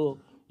రిపోర్ట్లో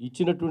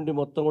ఇచ్చినటువంటి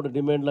మొత్తం కూడా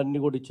డిమాండ్లు అన్నీ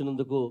కూడా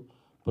ఇచ్చినందుకు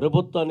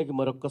ప్రభుత్వానికి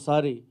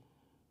మరొక్కసారి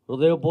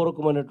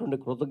హృదయపూర్వకమైనటువంటి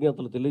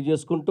కృతజ్ఞతలు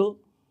తెలియజేసుకుంటూ,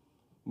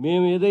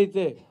 మేము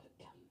ఏదైతే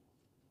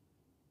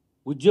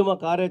ఉద్యమ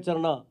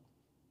కార్యాచరణ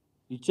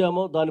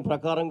ఇచ్చామో దాని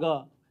ప్రకారంగా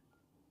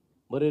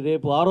మరి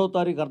రేపు 6వ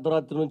తారీఖు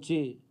అర్ధరాత్రి నుంచి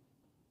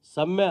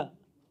సమ్మె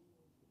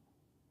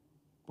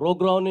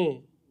ప్రోగ్రాంని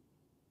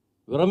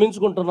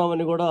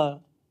విరమించుకుంటున్నామని కూడా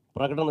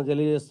ప్రకటన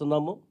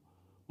తెలియజేస్తున్నాము.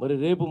 మరి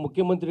రేపు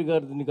ముఖ్యమంత్రి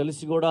గారిని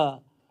కలిసి కూడా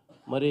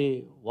మరి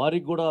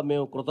వారికి కూడా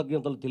మేము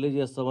కృతజ్ఞతలు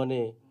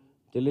తెలియజేస్తామని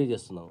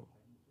తెలియజేస్తున్నాము.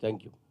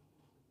 Thank you.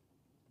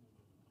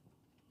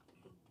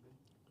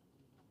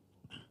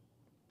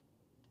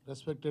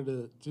 Respected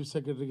chief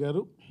secretary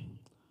గారు,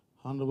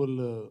 honourable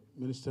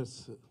ministers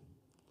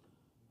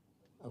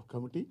of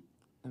committee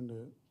and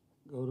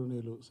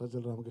గౌరవనీయులు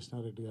సజ్జల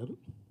రామకృష్ణారెడ్డి గారు,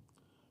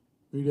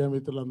 మీడియా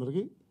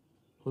మిత్రులందరికీ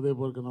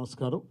హృదయపూర్వక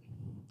నమస్కారం.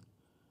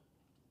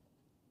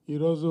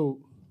 ఈరోజు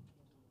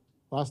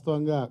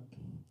వాస్తవంగా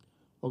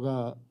ఒక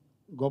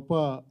గొప్ప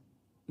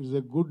ఇట్స్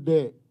ఎ గుడ్ డే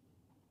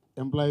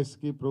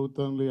ఎంప్లాయీస్కి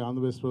ప్రభుత్వంలో,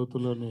 ఆంధ్రప్రదేశ్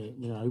ప్రభుత్వంలోని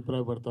మేము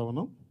అభిప్రాయపడతా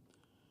ఉన్నాం.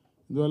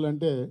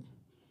 ఎందువల్లంటే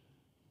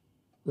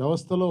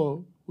వ్యవస్థలో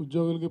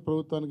ఉద్యోగులకి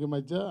ప్రభుత్వానికి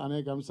మధ్య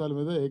అనేక అంశాల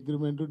మీద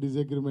అగ్రిమెంటు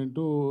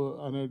డిసగ్రిమెంటు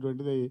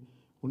అనేటువంటిది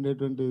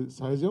ఉండేటువంటి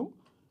సహజం.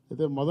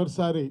 అయితే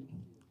మొదటిసారి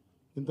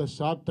ఇంత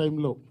షార్ట్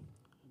టైంలో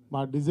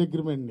మా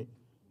డిసగ్రిమెంట్ని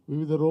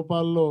వివిధ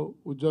రూపాల్లో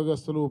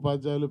ఉద్యోగస్తులు,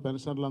 ఉపాధ్యాయులు,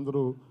 పెన్షనర్లు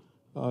అందరూ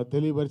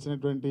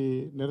తెలియపరిచినటువంటి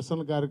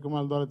నిరసన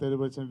కార్యక్రమాల ద్వారా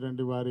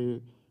తెలియపరిచినటువంటి వారి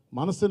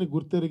మనస్సుని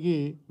గుర్తెరిగి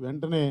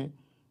వెంటనే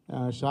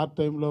షార్ట్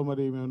టైంలో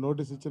మరి మేము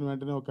నోటీస్ ఇచ్చిన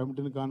వెంటనే ఒక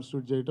కమిటీని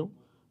కాన్స్టిట్యూట్ చేయటం,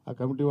 ఆ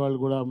కమిటీ వాళ్ళు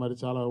కూడా మరి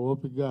చాలా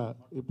ఓపికగా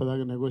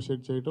ఇప్పటిదాకా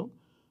నెగోషియేట్ చేయటం,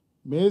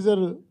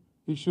 మేజర్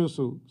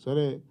ఇష్యూస్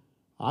సరే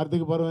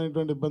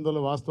ఆర్థికపరమైనటువంటి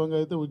ఇబ్బందులు వాస్తవంగా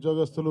అయితే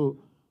ఉద్యోగస్తులు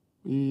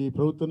ఈ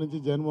ప్రభుత్వం నుంచి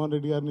జగన్మోహన్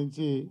రెడ్డి గారి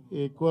నుంచి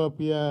ఎక్కువ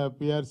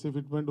పిఆర్సీ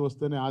ఫిట్మెంట్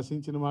వస్తేనే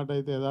ఆశించిన మాట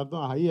అయితే యథార్థం.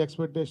 హై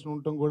ఎక్స్పెక్టేషన్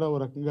ఉండటం కూడా ఓ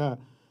రకంగా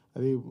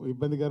అది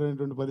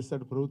ఇబ్బందికరమైనటువంటి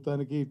పరిస్థితి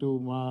ప్రభుత్వానికి, ఇటు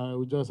మా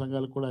ఉద్యోగ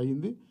సంఘాలకు కూడా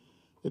అయ్యింది.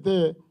 అయితే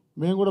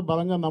మేము కూడా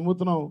బలంగా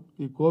నమ్ముతున్నాం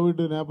ఈ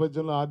కోవిడ్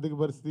నేపథ్యంలో ఆర్థిక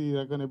పరిస్థితి ఈ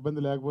రకమైన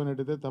ఇబ్బంది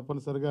లేకపోయినట్టయితే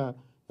తప్పనిసరిగా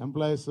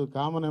ఎంప్లాయీస్,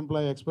 కామన్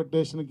ఎంప్లాయీ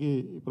ఎక్స్పెక్టేషన్కి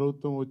ఈ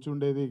ప్రభుత్వం వచ్చి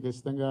ఉండేది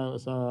ఖచ్చితంగా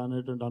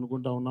అనేటువంటి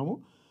అనుకుంటా ఉన్నాము.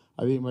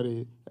 అది మరి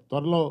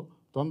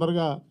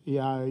తొందరగా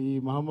ఈ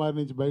మహమ్మారి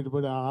నుంచి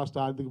బయటపడి ఆ రాష్ట్ర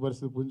ఆర్థిక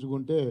పరిస్థితి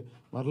పుంజుకుంటే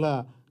మరలా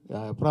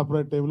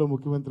అప్రాపరేట్ టైంలో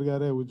ముఖ్యమంత్రి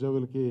గారే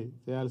ఉద్యోగులకి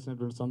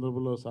చేయాల్సినటువంటి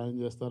సందర్భంలో సాయం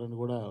చేస్తారని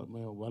కూడా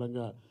మేము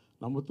బలంగా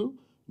నమ్ముతూ,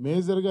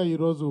 మేజర్గా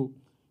ఈరోజు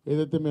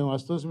ఏదైతే మేము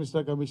అశుతోష్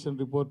మిశ్రా కమిషన్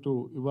రిపోర్టు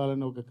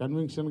ఇవ్వాలని ఒక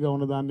కన్విక్షన్గా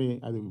ఉన్నదాన్ని,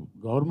 అది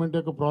గవర్నమెంట్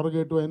యొక్క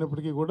ప్రోరగేటివ్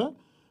అయినప్పటికీ కూడా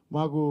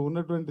మాకు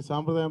ఉన్నటువంటి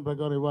సాంప్రదాయం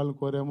ప్రకారం ఇవ్వాలని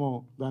కోరామో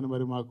దాన్ని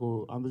మరి మాకు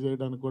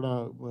అందజేయడానికి కూడా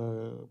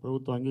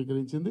ప్రభుత్వం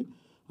అంగీకరించింది.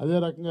 అదే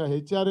రకంగా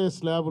హెచ్ఆర్ఏ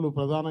స్లాబులు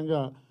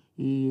ప్రధానంగా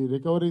ఈ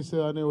రికవరీస్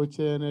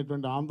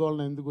వచ్చాయనేటువంటి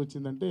ఆందోళన ఎందుకు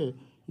వచ్చిందంటే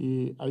ఈ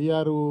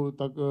ఐఆర్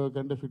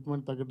కంటే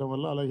ఫిట్మెంట్ తగ్గడం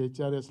వల్ల, అలాగే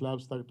హెచ్ఆర్ఏ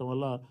స్లాబ్స్ తగ్గడం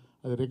వల్ల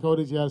అది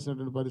రికవరీ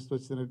చేయాల్సినటువంటి పరిస్థితి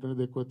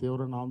వచ్చినటువంటిది ఎక్కువ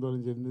తీవ్రమైన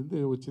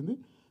ఆందోళన వచ్చింది.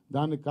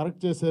 దాన్ని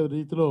కరెక్ట్ చేసే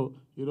రీతిలో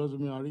ఈరోజు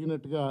మేము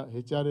అడిగినట్టుగా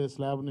హెచ్ఆర్ఏ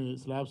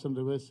స్లాబ్స్ని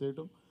రివైజ్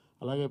చేయడం,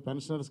 అలాగే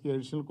పెన్షనర్స్కి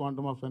అడిషనల్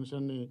క్వాంటమ్ ఆఫ్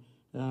పెన్షన్ని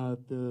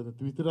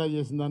విత్డ్రా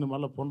చేసిన దాన్ని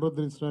మళ్ళీ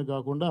పునరుద్ధరించడమే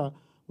కాకుండా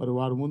మరి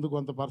వారు ముందు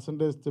కొంత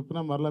పర్సంటేజ్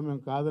చెప్పినా మరలా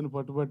మేము కాదని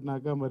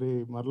పట్టుబట్టినాక మరి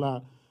మరలా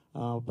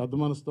పెద్ద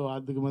మనసుతో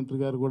ఆర్థిక మంత్రి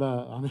గారు కూడా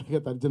అనేక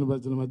తర్జన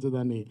భర్జన మధ్య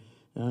దాన్ని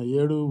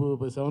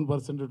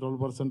 7%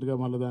 12%గా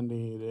మళ్ళీ దాన్ని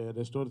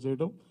రెస్టోర్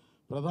చేయడం,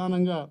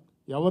 ప్రధానంగా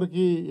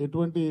ఎవరికి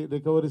ఎటువంటి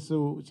రికవరీస్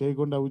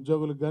చేయకుండా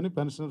ఉద్యోగులకు కానీ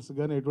పెన్షనర్స్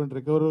కానీ ఎటువంటి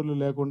రికవరీలు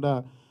లేకుండా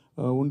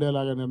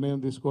ఉండేలాగా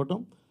నిర్ణయం తీసుకోవటం.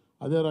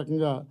 అదే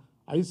రకంగా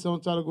 5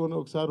 సంవత్సరాలకు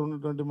ఒకసారి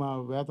ఉన్నటువంటి మా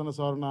వేతన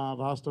సవరణ,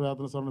 రాష్ట్ర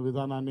వేతన సవరణ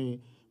విధానాన్ని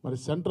మరి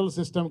సెంట్రల్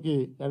సిస్టమ్కి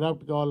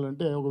అడాప్ట్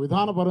కావాలంటే ఒక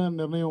విధానపరమైన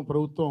నిర్ణయం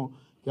ప్రభుత్వం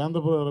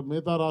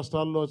మిగతా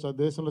రాష్ట్రాల్లో,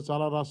 దేశంలో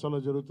చాలా రాష్ట్రాల్లో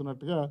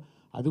జరుగుతున్నట్టుగా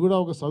అది కూడా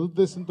ఒక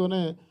సదుద్దేశంతోనే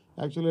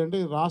యాక్చువల్లీ అంటే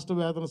రాష్ట్ర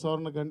వేతన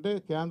సవరణ కంటే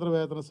కేంద్ర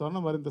వేతన సవరణ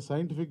మరింత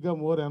సైంటిఫిక్గా,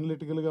 మోర్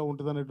అనలిటికల్గా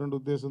ఉంటుందనేటువంటి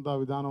ఉద్దేశంతో ఆ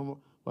విధానం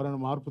పరమైన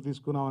మార్పు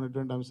తీసుకున్నాం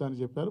అనేటువంటి అంశాన్ని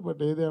చెప్పారు.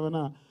 బట్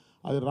ఏదేమైనా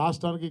అది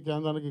రాష్ట్రానికి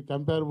కేంద్రానికి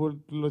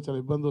కంపారబిలిటీలో చాలా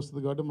ఇబ్బంది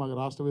వస్తుంది కాబట్టి మాకు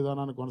రాష్ట్ర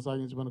విధానాన్ని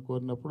కొనసాగించమని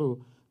కోరినప్పుడు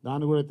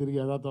దాన్ని కూడా తిరిగి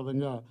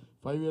యథాతథంగా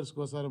 5 yearsకి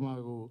ఒకసారి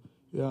మాకు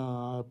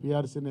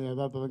పిఆర్సీని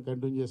యథాతథంగా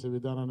కంటిన్యూ చేసే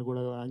విధానాన్ని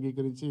కూడా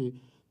అంగీకరించి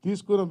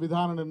తీసుకున్న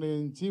విధానం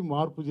నిర్ణయించి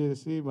మార్పు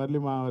చేసి మళ్ళీ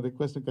మా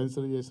రిక్వెస్ట్ని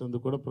కన్సిడర్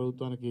చేసేందుకు కూడా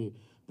ప్రభుత్వానికి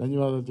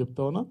ధన్యవాదాలు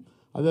చెప్తా ఉన్నాం.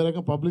 అదే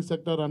రకంగా పబ్లిక్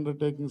సెక్టర్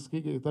అండర్టేకింగ్స్కి,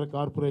 ఇతర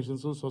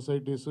కార్పొరేషన్స్,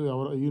 సొసైటీస్,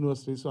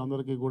 యూనివర్సిటీస్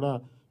అందరికీ కూడా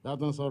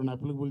వేతన సవరణ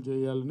అప్లికబుల్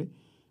చేయాలని,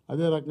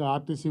 అదే రకంగా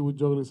ఆర్టీసీ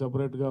ఉద్యోగులకు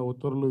సపరేట్గా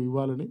ఉత్తర్వులు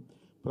ఇవ్వాలని,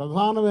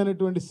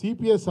 ప్రధానమైనటువంటి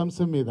సిపిఎస్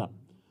అంశం మీద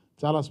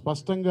చాలా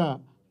స్పష్టంగా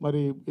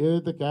మరి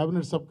ఏదైతే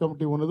క్యాబినెట్ సబ్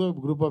కమిటీ ఉన్నదో,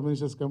 గ్రూప్ ఆఫ్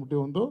మినిస్టర్స్ కమిటీ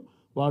ఉందో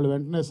వాళ్ళు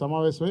వెంటనే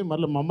సమావేశమై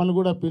మళ్ళీ మమ్మల్ని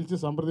కూడా పిలిచి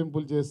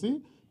సంప్రదింపులు చేసి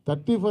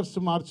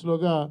 31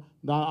 మార్చిలోగా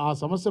ఆ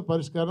సమస్య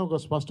పరిష్కారం ఒక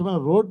స్పష్టమైన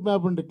రోడ్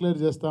మ్యాప్ని డిక్లేర్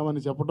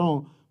చేస్తామని చెప్పడం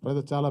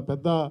చాలా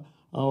పెద్ద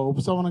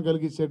ఉపశమనం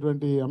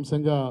కలిగించేటువంటి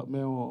అంశంగా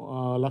మేము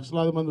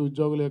లక్షలాది మంది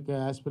ఉద్యోగుల యొక్క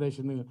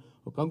యాస్పిరేషన్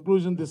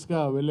కంక్లూజన్ దిశగా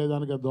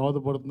వెళ్ళేదానికి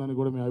దోహదపడుతుందని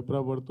కూడా మేము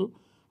అభిప్రాయపడుతూ,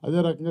 అదే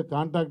రకంగా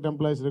కాంట్రాక్ట్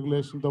ఎంప్లాయీస్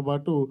రెగ్యులేషన్తో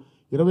పాటు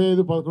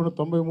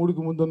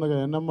 25/11/93కి ముందున్న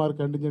ఎన్ఎంఆర్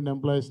కంటింజెంట్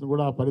ఎంప్లాయీస్ని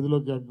కూడా ఆ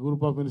పరిధిలోకి,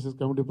 గ్రూప్ ఆఫ్ మినిస్టర్స్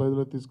కమిటీ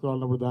పరిధిలోకి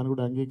తీసుకోవాలన్నప్పుడు దాన్ని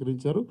కూడా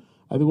అంగీకరించారు.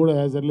 అది కూడా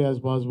as early as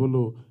possible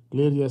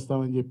clear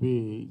చేస్తామని చెప్పి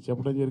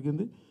చెప్పడం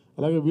జరిగింది.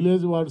 అలాగే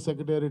విలేజ్ వార్డ్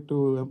సెక్రటేరియట్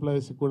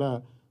ఎంప్లాయీస్కి కూడా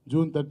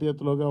జూన్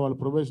 30th వాళ్ళు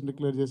ప్రొబేషన్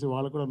డిక్లేర్ చేసి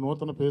వాళ్ళు కూడా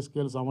నూతన పే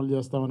స్కేల్స్ అమలు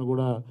చేస్తామని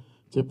కూడా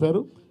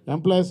చెప్పారు.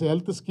 ఎంప్లాయీస్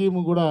హెల్త్ స్కీమ్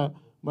కూడా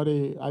మరి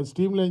అది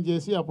స్ట్రీమ్ లైన్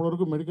చేసి అప్పటి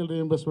వరకు మెడికల్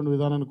రీఎంబర్స్మెంట్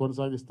విధానాన్ని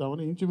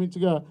కొనసాగిస్తామని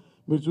ఇంచుమించుగా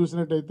మీరు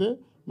చూసినట్టయితే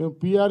మేము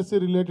పీఆర్సీ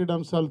రిలేటెడ్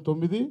అంశాలు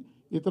 9,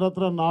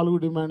 ఇతరత్ర 4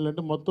 డిమాండ్లు,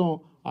 అంటే మొత్తం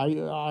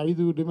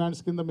 5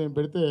 డిమాండ్స్ కింద మేము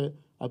పెడితే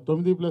ఆ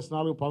 9 +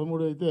 4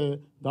 13 అయితే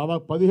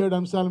దాదాపు 17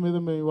 అంశాల మీద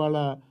మేము ఇవాళ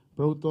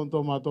ప్రభుత్వంతో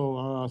మాతో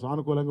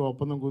సానుకూలంగా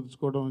ఒప్పందం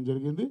కుదుర్చుకోవడం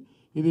జరిగింది.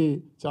 ఇది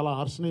చాలా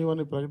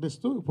హర్షణీయమని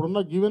ప్రకటిస్తూ ఇప్పుడున్న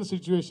గివెన్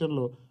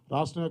సిచ్యువేషన్లో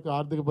రాష్ట్రం యొక్క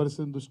ఆర్థిక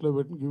పరిస్థితిని దృష్టిలో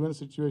పెట్టి గివెన్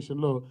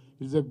సిచ్యువేషన్లో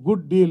ఇట్స్ ఎ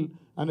గుడ్ డీల్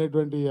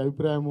అనేటువంటి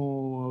అభిప్రాయము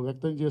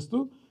వ్యక్తం చేస్తూ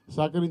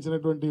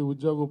సహకరించినటువంటి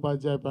ఉద్యోగ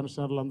ఉపాధ్యాయ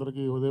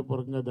పెన్షనర్లందరికీ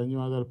హృదయపూర్వకంగా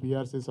ధన్యవాదాలు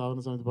పీఆర్సీ సాధన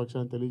సమితి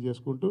పక్షాన్ని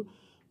తెలియజేసుకుంటూ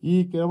ఈ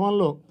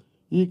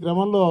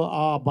క్రమంలో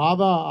ఆ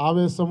బాధ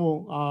ఆవేశము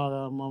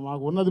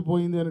మాకు ఉన్నది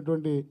పోయింది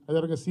అనేటువంటి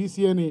అదే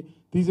సీసీఏని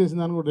తీసేసిన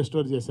దాన్ని కూడా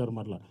రెస్టోర్ చేశారు.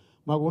 మరలా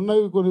మాకు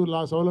ఉన్నవి కొన్ని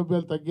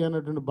సౌలభ్యాలు తగ్గాయి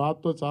అనేటువంటి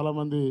బాధతో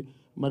చాలామంది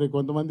మరి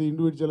కొంతమంది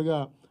ఇండివిజువల్గా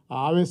ఆ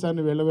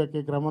ఆవేశాన్ని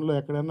వెళ్ళవెక్కే క్రమంలో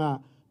ఎక్కడైనా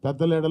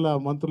పెద్దల ఎడల,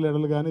 మంత్రుల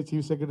ఎడలు కానీ,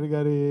 చీఫ్ సెక్రటరీ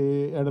గారి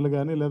ఎడలు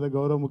కానీ, లేదా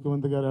గౌరవ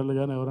ముఖ్యమంత్రి గారి ఎడలు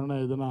కానీ ఎవరైనా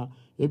ఏదైనా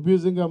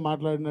అబ్యూజింగ్గా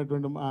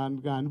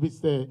మాట్లాడినటువంటి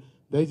అనిపిస్తే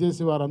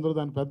దయచేసి వారందరూ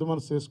దాన్ని పెద్ద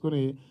మనసు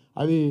చేసుకుని,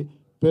 అది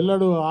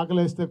పిల్లడు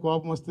ఆకలేస్తే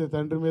కోపం వస్తే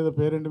తండ్రి మీద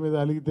పేరెంట్ మీద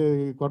అలిగితే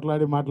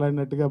కొట్లాడి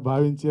మాట్లాడినట్టుగా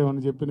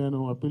భావించేమని చెప్పి నేను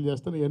అప్పీల్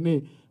చేస్తాను. ఇవన్నీ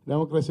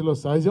డెమోక్రసీలో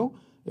సహజం.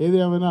 ఏది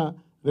ఏమైనా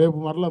రేపు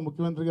మరలా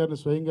ముఖ్యమంత్రి గారిని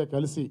స్వయంగా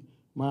కలిసి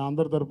మా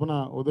అందరి తరఫున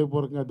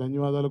హృదయపూర్వకంగా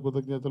ధన్యవాదాలు,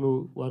 కృతజ్ఞతలు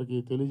వారికి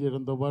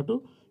తెలియజేయడంతో పాటు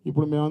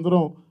ఇప్పుడు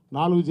మేమందరం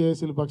 4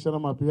 జేఏసీల పక్షాన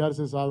మా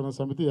పీఆర్సీ సాధన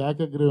సమితి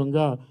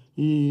ఏకగ్రీవంగా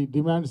ఈ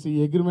డిమాండ్స్, ఈ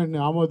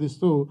అగ్రిమెంట్ని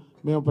ఆమోదిస్తూ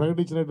మేము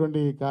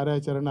ప్రకటించినటువంటి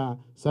కార్యాచరణ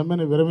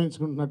సమ్మెను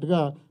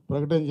విరమించుకుంటున్నట్టుగా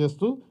ప్రకటన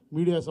చేస్తూ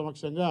మీడియా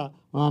సమక్షంగా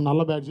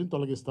నల్ల బ్యాడ్జిని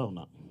తొలగిస్తూ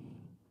ఉన్నాను.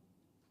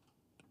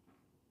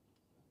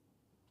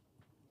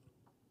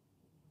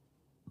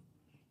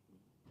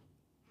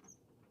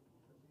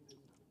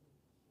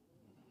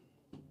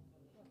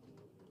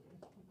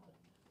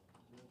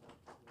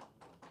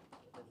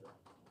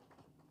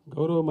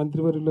 గౌరవ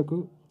మంత్రివర్యులకు,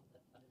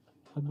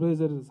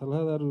 అడ్వైజర్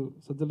సలహాదారు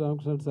సజ్జల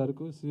రామకృష్ణ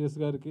సార్కు, సిఎస్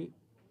గారికి,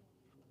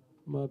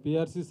 మా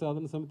పీఆర్సీ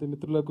సాధన సమితి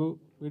మిత్రులకు,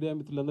 మీడియా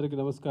మిత్రులందరికీ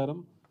నమస్కారం.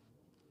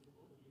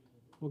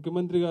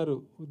 ముఖ్యమంత్రి గారు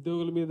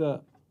ఉద్యోగుల మీద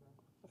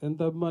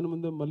ఎంత అభిమానం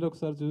ఉందో మళ్ళీ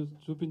ఒకసారి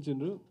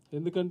చూపించిండ్రు.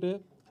 ఎందుకంటే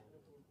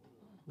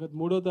గత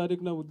 3వ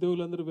తారీఖున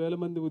ఉద్యోగులందరూ వేల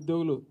మంది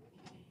ఉద్యోగులు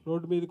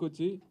రోడ్డు మీదకి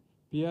వచ్చి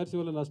పీఆర్సీ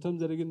వల్ల నష్టం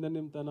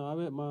జరిగిందని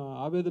మా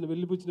ఆవేదన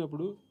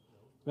వెళ్ళిపుచ్చినప్పుడు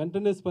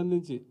వెంటనే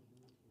స్పందించి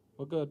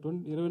ఒక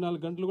 24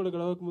 గంటలు కూడా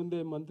గడవకముందే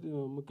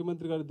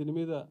ముఖ్యమంత్రి గారు దీని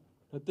మీద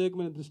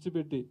ప్రత్యేకమైన దృష్టి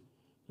పెట్టి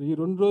ఈ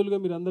 2 రోజులుగా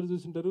మీరు అందరూ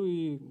చూసింటారు.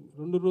 ఈ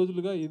 2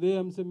 రోజులుగా ఇదే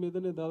అంశం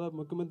మీదనే దాదాపు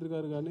ముఖ్యమంత్రి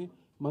గారు కానీ,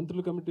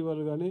 మంత్రుల కమిటీ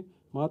వాళ్ళు కానీ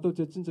మాతో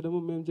చర్చించడము,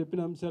 మేము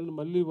చెప్పిన అంశాలను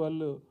మళ్ళీ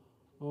వాళ్ళు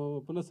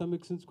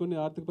పునఃసమీక్షించుకొని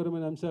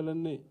ఆర్థికపరమైన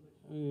అంశాలన్నీ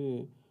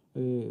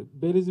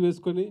బేరీజ్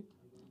వేసుకొని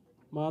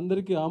మా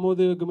అందరికీ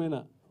ఆమోదయోగ్యమైన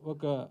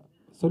ఒక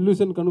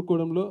సొల్యూషన్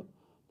కనుక్కోవడంలో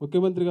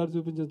ముఖ్యమంత్రి గారు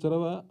చూపించిన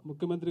చొరవ,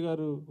 ముఖ్యమంత్రి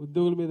గారు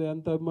ఉద్యోగుల మీద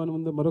ఎంత అభిమానం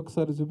ఉందో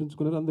మరొకసారి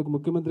చూపించుకున్నారు. అందుకు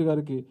ముఖ్యమంత్రి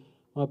గారికి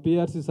మా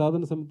పీఆర్సీ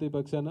సాధన సమితి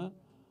పక్షాన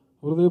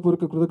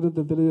హృదయపూర్వక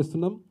కృతజ్ఞతలు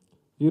తెలియజేస్తున్నాం.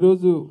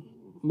 ఈరోజు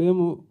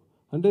మేము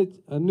అంటే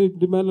అన్ని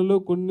డిమాండ్లలో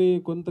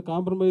కొంత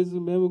కాంప్రమైజ్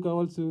మేము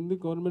కావాల్సి ఉంది,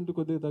 గవర్నమెంట్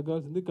కొద్దిగా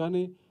తగ్గాల్సింది.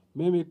 కానీ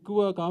మేము ఎక్కువ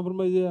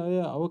కాంప్రమైజ్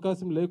అయ్యే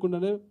అవకాశం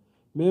లేకుండానే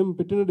మేము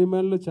పెట్టిన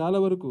డిమాండ్లో చాలా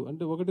వరకు,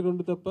 అంటే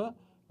 1-2 తప్ప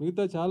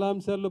మిగతా చాలా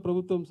అంశాల్లో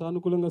ప్రభుత్వం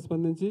సానుకూలంగా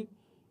స్పందించి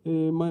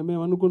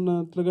మేము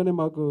అనుకున్నట్లుగానే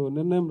మాకు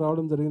నిర్ణయం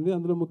రావడం జరిగింది.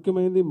 అందులో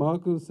ముఖ్యమైనది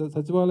మాకు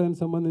సచివాలయానికి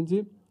సంబంధించి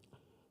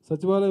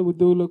సచివాలయ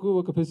ఉద్యోగులకు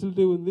ఒక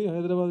ఫెసిలిటీ ఉంది.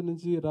 హైదరాబాద్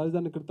నుంచి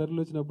రాజధాని ఇక్కడ తరలి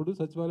వచ్చినప్పుడు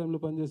సచివాలయంలో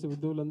పనిచేసే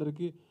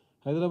ఉద్యోగులందరికీ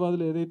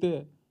హైదరాబాద్లో ఏదైతే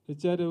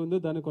హెచ్ఆర్ఏ ఉందో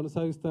దాన్ని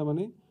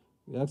కొనసాగిస్తామని.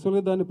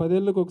 యాక్చువల్గా దాన్ని 10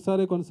 ఏళ్ళకు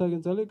ఒకసారి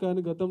కొనసాగించాలి.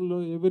 కానీ గతంలో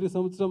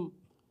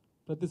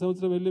ప్రతి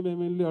సంవత్సరం మేము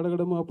వెళ్ళి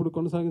అడగడము, అప్పుడు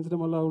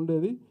కొనసాగించడం అలా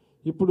ఉండేది.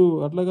 ఇప్పుడు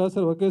అట్లా కాదు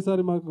సార్,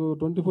 ఒకేసారి మాకు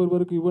 24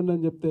 వరకు ఇవ్వండి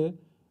అని చెప్తే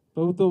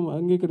ప్రభుత్వం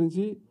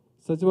అంగీకరించి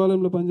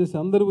సచివాలయంలో పనిచేసే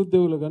అందరు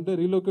ఉద్యోగులకు, అంటే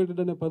రీలొకేటెడ్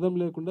అనే పదం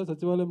లేకుండా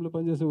సచివాలయంలో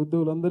పనిచేసే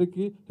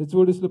ఉద్యోగులందరికీ,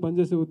 హెచ్ఓడిస్లో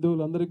పనిచేసే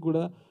ఉద్యోగులందరికీ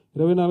కూడా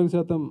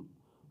 24%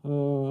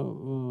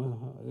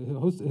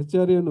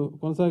 హెచ్ఆర్ఏను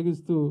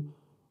కొనసాగిస్తూ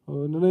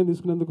నిర్ణయం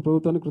తీసుకునేందుకు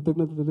ప్రభుత్వానికి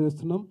కృతజ్ఞతలు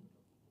తెలియజేస్తున్నాం.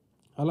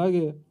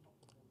 అలాగే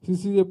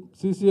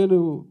సీసీఏను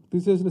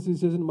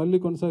తీసేసిన మళ్ళీ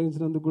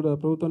కొనసాగించినందుకు కూడా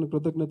ప్రభుత్వానికి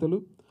కృతజ్ఞతలు.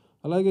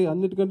 అలాగే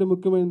అన్నిటికంటే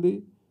ముఖ్యమైనది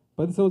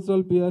 10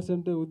 సంవత్సరాలు పీఆర్సీ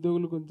అంటే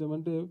ఉద్యోగులు కొంచెం,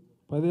 అంటే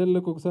 10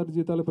 ఏళ్ళకు ఒకసారి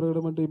జీతాలు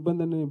పెరగడం అంటే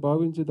ఇబ్బంది అని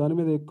భావించి దాని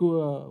మీద ఎక్కువ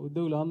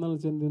ఉద్యోగులు ఆందోళన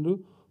చెందిండ్రు.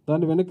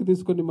 దాన్ని వెనక్కి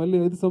తీసుకొని మళ్ళీ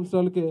 5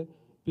 సంవత్సరాలకే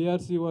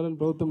పీఆర్సీ ఇవ్వాలని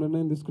ప్రభుత్వం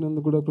నిర్ణయం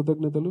తీసుకునేందుకు కూడా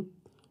కృతజ్ఞతలు.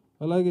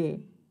 అలాగే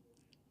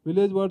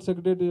విలేజ్ వార్డ్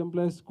సెక్రటరీ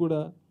ఎంప్లాయీస్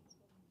కూడా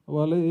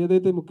వాళ్ళు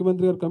ఏదైతే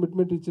ముఖ్యమంత్రి గారు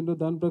కమిట్మెంట్ ఇచ్చిండ్రో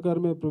దాని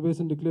ప్రకారమే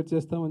ప్రొబేషన్ డిక్లేర్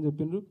చేస్తామని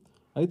చెప్పిండ్రు.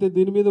 అయితే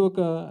దీని మీద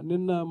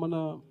నిన్న మన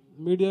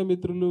మీడియా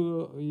మిత్రులు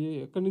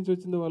ఎక్కడి నుంచి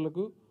వచ్చిందో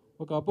వాళ్ళకు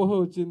ఒక అపోహ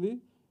వచ్చింది.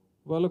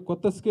 వాళ్ళకు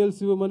కొత్త స్కేల్స్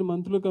ఇవ్వమని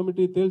మంత్రుల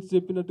కమిటీ తేల్చి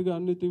చెప్పినట్టుగా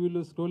అన్ని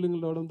టీవీలో స్క్రోలింగ్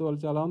రావడంతో వాళ్ళు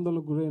చాలా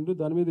ఆందోళనకు గురైండ్రు.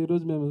 దాని మీద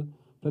ఈరోజు మేము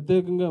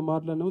ప్రత్యేకంగా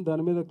మాట్లాడినాము.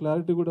 దాని మీద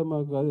క్లారిటీ కూడా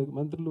మాకు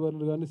మంత్రులు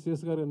వాళ్ళు కానీ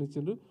సిఎస్ గారు కానీ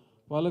ఇచ్చిండ్రు.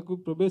 వాళ్ళకు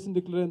ప్రొబేషన్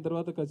డిక్లేర్ అయిన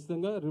తర్వాత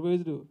ఖచ్చితంగా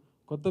రివైజ్డ్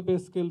కొత్త పే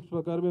స్కేల్స్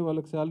ప్రకారమే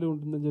వాళ్ళకి శాలరీ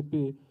ఉంటుందని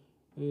చెప్పి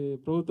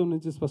ప్రభుత్వం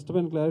నుంచి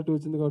స్పష్టమైన క్లారిటీ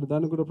వచ్చింది. కాబట్టి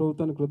దానికి కూడా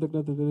ప్రభుత్వానికి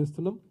కృతజ్ఞతలు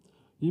తెలియజేస్తున్నాం.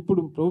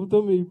 ఇప్పుడు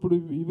ప్రభుత్వం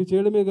ఇవి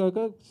చేయడమే కాక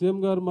సీఎం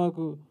గారు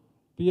మాకు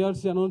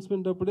పిఆర్సీ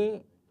అనౌన్స్మెంట్ అప్పుడే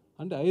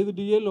అంటే 5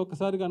 డిఏలు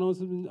ఒక్కసారిగా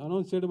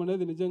అనౌన్స్ చేయడం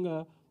అనేది నిజంగా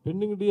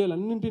పెండింగ్ డిఏలు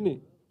అన్నింటినీ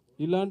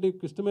ఇలాంటి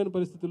క్లిష్టమైన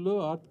పరిస్థితుల్లో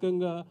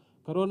ఆర్థికంగా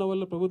కరోనా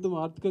వల్ల ప్రభుత్వం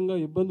ఆర్థికంగా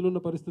ఇబ్బందులు ఉన్న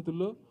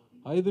పరిస్థితుల్లో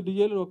 5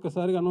 డిఏలు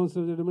ఒక్కసారిగా అనౌన్స్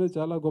చేయడం అనేది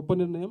చాలా గొప్ప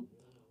నిర్ణయం.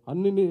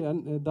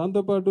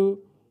 దాంతోపాటు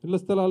ఇళ్ల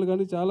స్థలాలు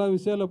కానీ చాలా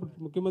విషయాలు అప్పుడు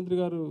ముఖ్యమంత్రి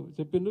గారు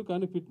చెప్పిండ్రు.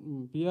 కానీ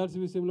పిఆర్సీ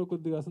విషయంలో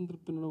కొద్దిగా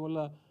అసంతృప్తి ఉండడం వల్ల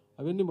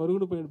అవన్నీ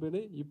మరుగున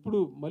పోయినాయి. ఇప్పుడు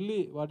మళ్ళీ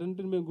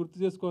వాటన్నిటిని మేము గుర్తు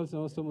చేసుకోవాల్సిన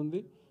అవసరం ఉంది.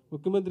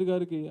 ముఖ్యమంత్రి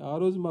గారికి ఆ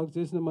రోజు మాకు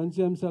చేసిన మంచి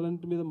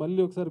అంశాలన్నింటి మీద మళ్ళీ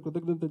ఒకసారి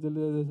కృతజ్ఞత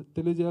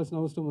తెలియజేయాల్సిన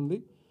అవసరం ఉంది.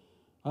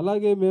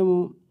 అలాగే మేము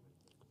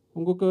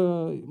ఇంకొక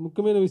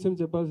ముఖ్యమైన విషయం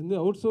చెప్పాల్సింది,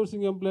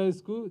 అవుట్సోర్సింగ్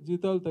ఎంప్లాయీస్కు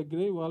జీతాలు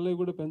తగ్గినాయి, వాళ్ళే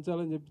కూడా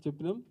పెంచాలని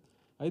చెప్పినాం.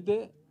 అయితే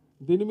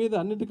దీని మీద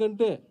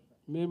అన్నిటికంటే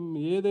మేము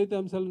ఏదైతే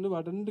అంశాలు ఉన్నాయో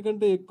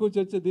వాటన్నిటికంటే ఎక్కువ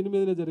చర్చ దీని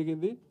మీదనే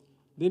జరిగింది.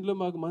 దీంట్లో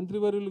మాకు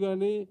మంత్రివర్యులు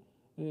కానీ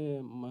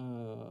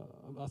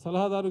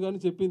సలహాదారు కానీ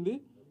చెప్పింది,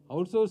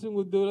 అవుట్సోర్సింగ్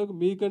ఉద్యోగులకు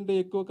మీకంటే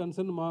ఎక్కువ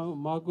కన్సర్న్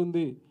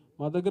మాకుంది.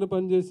 మా దగ్గర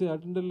పనిచేసే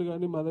అటెండర్లు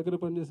కానీ మా దగ్గర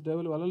పనిచేసే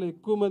డ్రైవర్లు వాళ్ళలో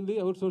ఎక్కువ మంది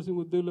అవుట్సోర్సింగ్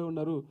ఉద్యోగులు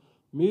ఉన్నారు.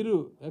 మీరు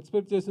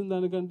ఎక్స్పెక్ట్ చేసిన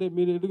దానికంటే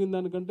మీరు ఎదిగిన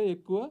దానికంటే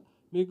ఎక్కువ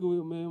మీకు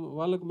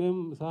వాళ్ళకు మేము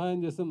సహాయం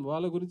చేస్తాం.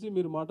 వాళ్ళ గురించి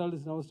మీరు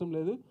మాట్లాడాల్సిన అవసరం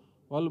లేదు.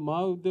 వాళ్ళు మా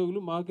ఉద్యోగులు,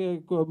 మాకే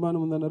ఎక్కువ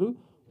అభిమానం ఉందన్నారు.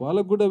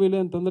 వాళ్ళకు కూడా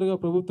వీలైనంత తొందరగా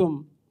ప్రభుత్వం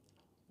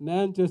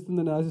న్యాయం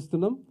చేస్తుందని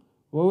ఆశిస్తున్నాం.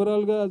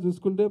 ఓవరాల్గా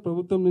చూసుకుంటే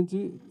ప్రభుత్వం నుంచి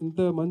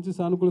ఇంత మంచి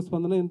సానుకూల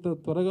స్పందన ఇంత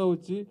త్వరగా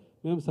వచ్చి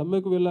మేము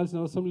సమ్మెకు వెళ్ళాల్సిన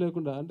అవసరం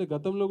లేకుండా, అంటే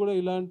గతంలో కూడా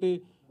ఇలాంటి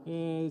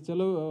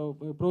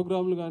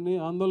ప్రోగ్రాంలు కానీ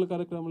ఆందోళన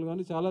కార్యక్రమాలు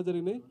కానీ చాలా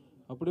జరిగినాయి.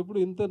 అప్పుడెప్పుడు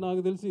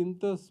నాకు తెలిసి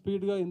ఇంత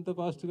స్పీడ్గా ఇంత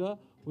ఫాస్ట్గా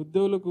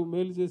ఉద్యోగులకు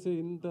మేలు చేసే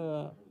ఇంత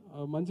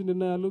మంచి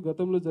నిర్ణయాలు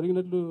గతంలో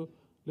జరిగినట్లు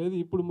లేదు.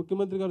 ఇప్పుడు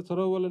ముఖ్యమంత్రి గారి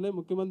చొరవ వల్లనే,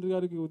 ముఖ్యమంత్రి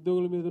గారికి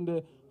ఉద్యోగుల మీద ఉండే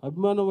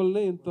అభిమానం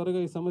వల్లనే ఇంత త్వరగా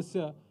ఈ సమస్య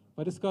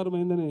పరిష్కారం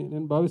అయిందని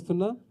నేను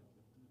భావిస్తున్నా.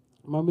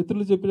 మా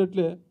మిత్రులు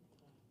చెప్పినట్లే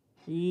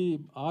ఈ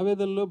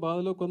ఆవేదనలో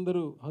బాధలో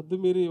కొందరు హద్దు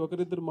మీరి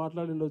ఒకరిద్దరు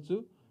మాట్లాడి ఉండొచ్చు.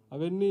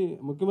 అవన్నీ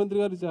ముఖ్యమంత్రి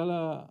గారు చాలా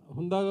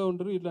హుందాగా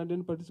ఉంటారు,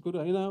 ఇట్లాంటివన్నీ పట్టించుకోరు.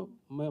 అయినా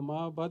మా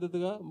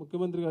బాధ్యతగా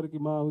ముఖ్యమంత్రి గారికి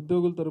మా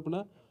ఉద్యోగుల తరపున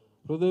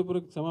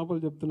హృదయపూర్వక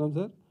క్షమాపణలు చెప్తున్నాం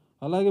సార్.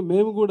 అలాగే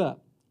మేము కూడా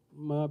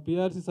మా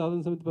పిఆర్సీ సాధన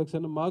సమితి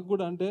పక్షాన మాకు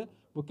కూడా, అంటే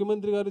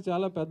ముఖ్యమంత్రి గారు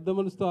చాలా పెద్ద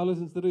మనసుతో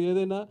ఆలోచిస్తారు.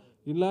 ఏదైనా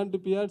ఇలాంటి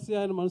పిఆర్సీ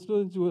ఆయన మనసులో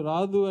నుంచి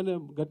రాదు అని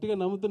గట్టిగా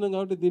నమ్ముతున్నాం.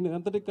 కాబట్టి దీనికి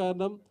అంతటికి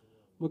కారణం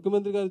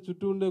ముఖ్యమంత్రి గారి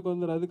చుట్టూ ఉండే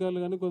కొందరు అధికారులు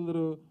కానీ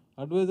కొందరు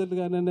అడ్వైజర్లు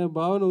కానీ అనే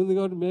భావన ఉంది.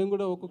 కాబట్టి మేము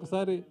కూడా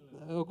ఒక్కొక్కసారి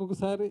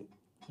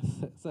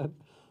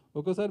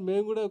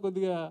మేము కూడా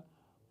కొద్దిగా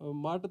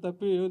మాట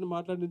తప్పి ఏమైనా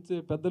మాట్లాడించే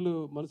పెద్దలు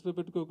మనసులో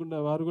పెట్టుకోకుండా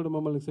వారు కూడా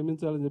మమ్మల్ని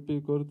క్షమించాలని చెప్పి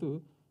కోరుతూ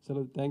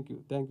సెలవు. Thank you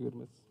very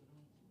much.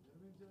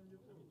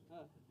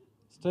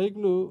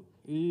 స్ట్రైక్ను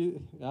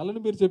already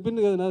మీరు చెప్పింది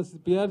కదా, నా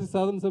పిఆర్సీ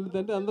సాధన సమితి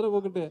అంటే అందరం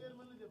ఒకటే,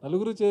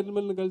 నలుగురు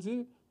చైర్మన్లు కలిసి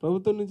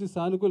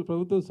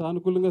ప్రభుత్వం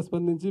సానుకూలంగా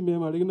స్పందించి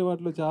మేము అడిగిన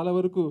వాటిలో చాలా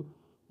వరకు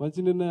మంచి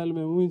నిర్ణయాలు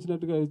మేము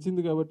ఊహించినట్టుగా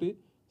ఇచ్చింది. కాబట్టి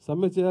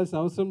సమ్మె చేయాల్సిన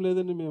అవసరం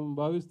లేదని మేము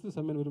భావిస్తూ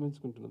సమ్మెను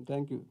విరమించుకుంటున్నాం.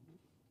 Thank you.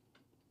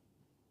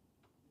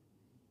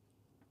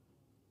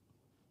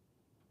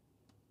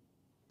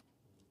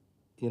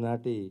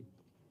 ఈనాటి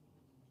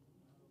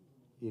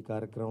ఈ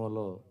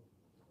కార్యక్రమంలో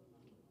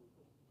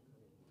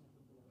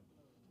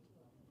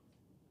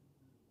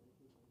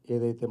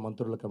ఏదైతే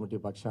మంత్రుల కమిటీ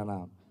పక్షాన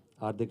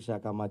ఆర్థిక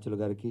శాఖ మార్చులు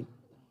గారికి,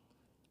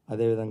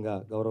 అదేవిధంగా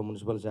గౌరవ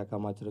మున్సిపల్ శాఖ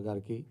మార్చులు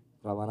గారికి,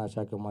 రవాణా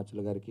శాఖ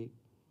మార్చులు గారికి,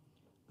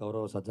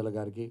 గౌరవ సజ్జల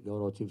గారికి,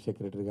 గౌరవ చీఫ్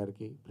సెక్రటరీ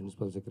గారికి,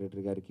 ప్రిన్సిపల్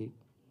సెక్రటరీ గారికి,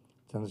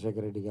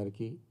 చంద్రశేఖర్ రెడ్డి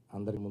గారికి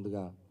అందరికి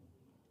ముందుగా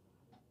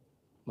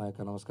మా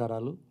యొక్క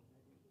నమస్కారాలు.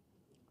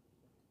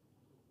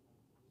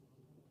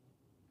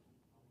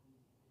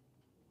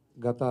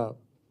 గత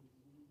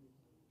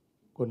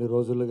కొన్ని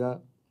రోజులుగా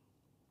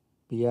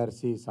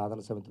పిఆర్సీ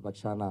సాధన సమితి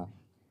పక్షాన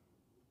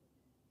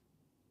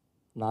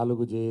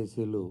 4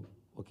 జేఏసీలు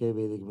ఒకే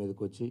వేదిక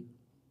మీదకి వచ్చి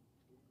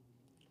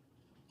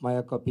మా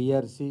యొక్క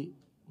పిఆర్సీ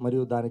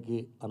మరియు దానికి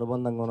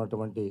అనుబంధంగా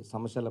ఉన్నటువంటి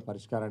సమస్యల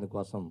పరిష్కారాని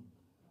కోసం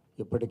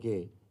ఇప్పటికే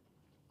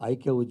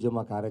ఐక్య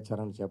ఉద్యమ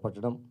కార్యాచరణ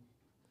చేపట్టడం,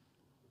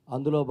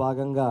 అందులో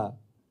భాగంగా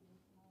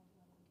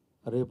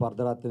రేపు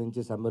అర్ధరాత్రి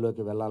నుంచి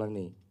సమ్మెలోకి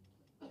వెళ్ళాలని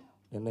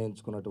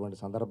నిర్ణయించుకున్నటువంటి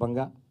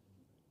సందర్భంగా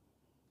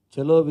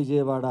చలో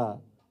విజయవాడ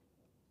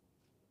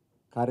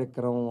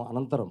కార్యక్రమం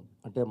అనంతరం,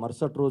 అంటే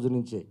మరుసటి రోజు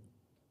నుంచే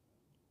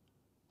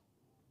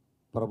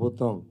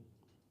ప్రభుత్వం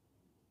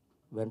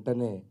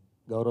వెంటనే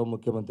గౌరవ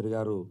ముఖ్యమంత్రి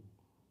గారు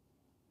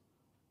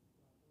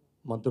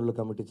మంత్రుల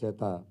కమిటీ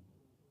చేత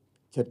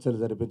చర్చలు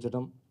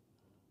జరిపించడం,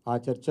 ఆ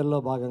చర్చల్లో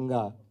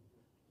భాగంగా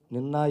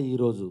నిన్న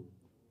ఈరోజు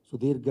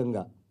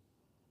సుదీర్ఘంగా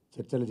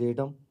చర్చలు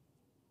చేయటం,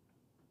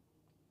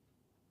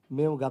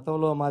 మేము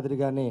గతంలో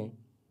మాదిరిగానే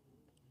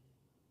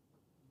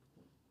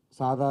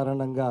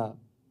సాధారణంగా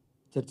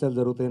చర్చలు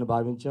జరుగుతాయని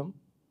భావించాం.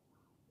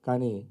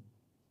 కానీ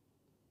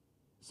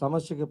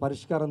సమస్యకి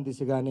పరిష్కారం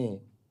దిశగానే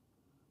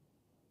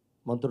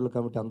మంత్రుల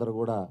కమిటీ అందరూ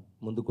కూడా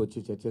ముందుకు వచ్చి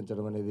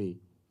చర్చించడం అనేది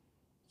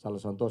చాలా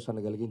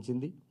సంతోషాన్ని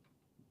కలిగించింది.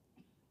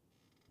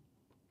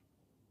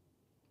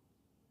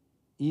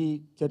 ఈ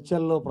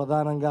చర్చల్లో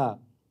ప్రధానంగా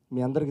మీ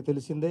అందరికీ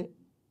తెలిసిందే,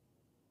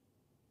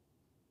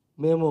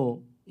 మేము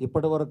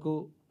ఇప్పటి వరకు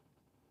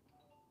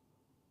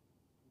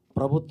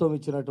ప్రభుత్వం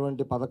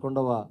ఇచ్చినటువంటి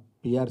 11వ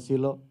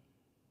పిఆర్సీలో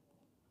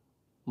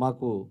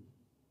మాకు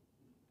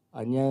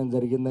అన్యాయం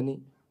జరిగిందని,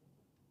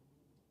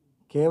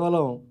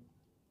 కేవలం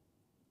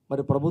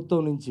మరి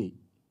ప్రభుత్వం నుంచి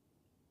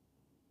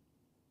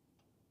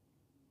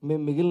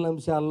మేము మిగిలిన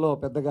అంశాల్లో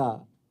పెద్దగా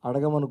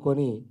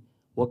అడగమనుకొని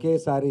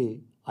ఒకేసారి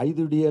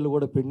 5 డిఏలు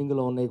కూడా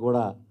పెండింగ్లో ఉన్నాయి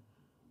కూడా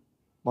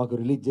మాకు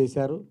రిలీజ్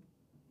చేశారు.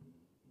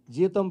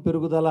 జీతం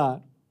పెరుగుదల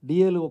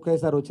డిఏలు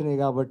ఒకేసారి వచ్చినాయి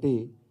కాబట్టి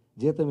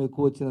జీతం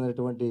ఎక్కువ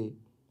వచ్చినటువంటి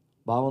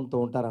భావంతో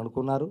ఉంటారు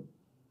అనుకున్నారు.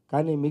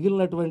 కానీ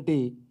మిగిలినటువంటి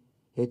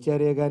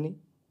హెచ్ఆర్ఏ కానీ,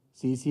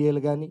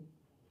 సిసిఏలు కానీ,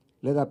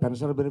 లేదా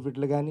పెన్షన్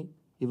బెనిఫిట్లు కానీ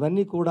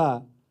ఇవన్నీ కూడా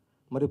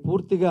మరి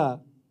పూర్తిగా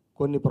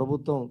కొన్ని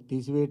ప్రభుత్వం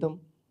తీసివేయటం,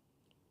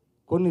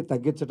 కొన్ని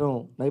తగ్గించటం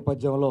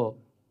నేపథ్యంలో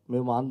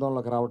మేము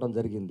ఆందోళనకు రావటం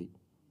జరిగింది.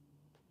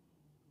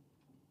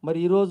 మరి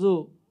ఈరోజు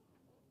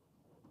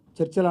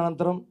చర్చల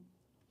అనంతరం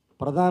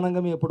ప్రధానంగా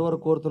మేము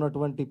ఇప్పటివరకు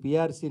కోరుతున్నటువంటి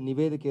పిఆర్సీ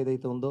నివేదిక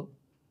ఏదైతే ఉందో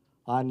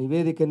ఆ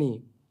నివేదికని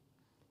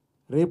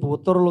రేపు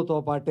ఉత్తర్వులతో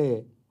పాటే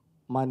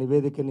మా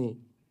నివేదికని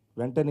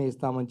వెంటనే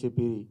ఇస్తామని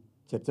చెప్పి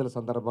చర్చల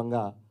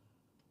సందర్భంగా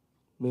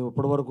మేము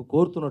ఇప్పటివరకు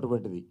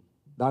కోరుతున్నటువంటిది.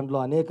 దాంట్లో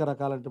అనేక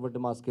రకాలైనటువంటి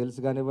మా స్కేల్స్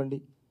కానివ్వండి,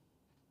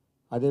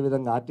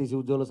 అదేవిధంగా ఆర్టీసీ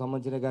ఉద్యోగులకు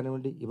సంబంధించినవి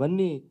కానివ్వండి,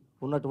 ఇవన్నీ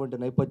ఉన్నటువంటి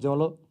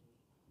నేపథ్యంలో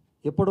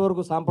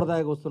ఇప్పటివరకు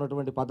సాంప్రదాయంగా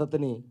వస్తున్నటువంటి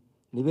పద్ధతిని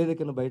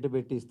నివేదికను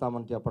బయటపెట్టి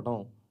ఇస్తామని చెప్పడం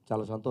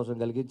చాలా సంతోషం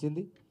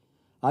కలిగించింది.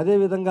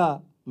 అదేవిధంగా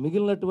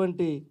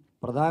మిగిలినటువంటి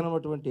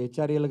ప్రధానమైనటువంటి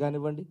హెచ్ఆర్ఏలు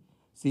కానివ్వండి,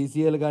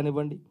 సిసిఏలు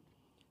కానివ్వండి,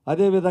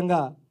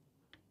 అదేవిధంగా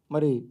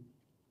మరి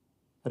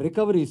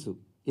రికవరీసు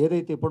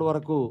ఏదైతే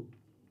ఇప్పటివరకు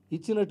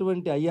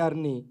ఇచ్చినటువంటి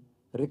ఐఆర్ని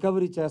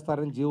రికవరీ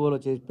చేస్తారని జీవోలో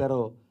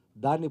చెప్పారో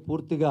దాన్ని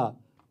పూర్తిగా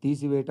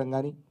తీసివేయటం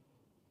కానీ,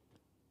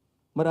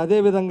 మరి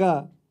అదేవిధంగా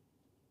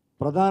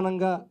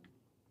ప్రధానంగా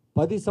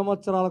 10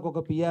 సంవత్సరాలకు ఒక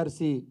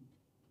పిఆర్సీ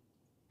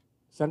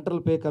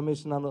సెంట్రల్ పే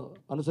కమిషన్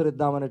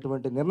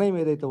అనుసరిద్దామనేటువంటి నిర్ణయం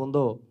ఏదైతే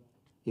ఉందో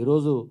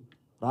ఈరోజు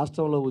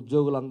రాష్ట్రంలో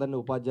ఉద్యోగులందరినీ,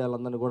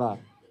 ఉపాధ్యాయులందరినీ కూడా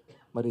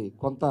మరి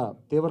కొంత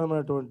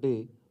తీవ్రమైనటువంటి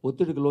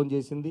ఒత్తిడికి లోన్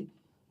చేసింది.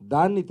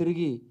 దాన్ని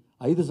తిరిగి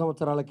 5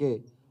 సంవత్సరాలకే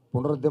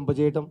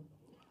పునరుద్ధరింపజేయటం,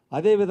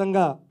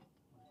 అదేవిధంగా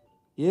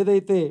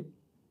ఏదైతే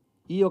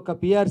ఈ యొక్క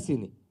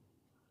పిఆర్సీని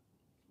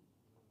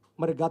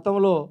మరి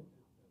గతంలో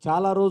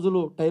చాలా రోజులు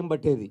టైం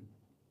పట్టేది,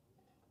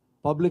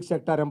 పబ్లిక్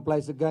సెక్టార్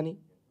ఎంప్లాయీస్కి కానీ,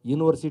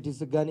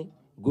 యూనివర్సిటీస్కి కానీ,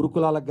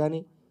 గురుకులాలకు కానీ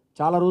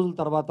చాలా రోజుల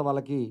తర్వాత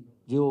వాళ్ళకి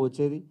జీవో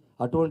వచ్చేది.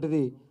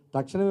 అటువంటిది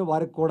తక్షణమే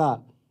వారికి కూడా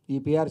ఈ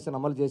పిఆర్సీని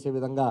అమలు చేసే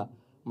విధంగా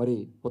మరి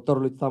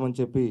ఉత్తర్వులు ఇస్తామని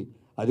చెప్పి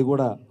అది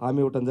కూడా హామీ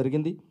ఇవ్వటం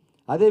జరిగింది.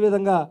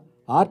 అదేవిధంగా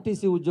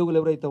ఆర్టీసీ ఉద్యోగులు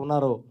ఎవరైతే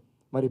ఉన్నారో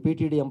మరి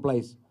పీటీడీ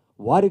ఎంప్లాయీస్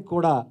వారికి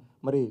కూడా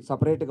మరి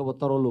సపరేట్గా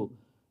ఉత్తర్వులు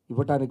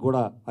ఇవ్వటానికి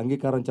కూడా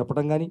అంగీకారం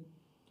చెప్పడం కానీ,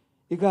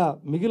 ఇక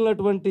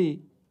మిగిలినటువంటి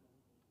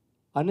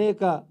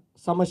అనేక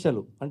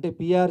సమస్యలు అంటే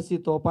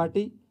పిఆర్సీతో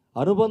పాటు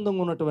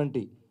అనుబంధంగా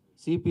ఉన్నటువంటి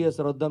సిపిఎస్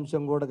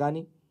రద్దంశం కూడా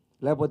కానీ,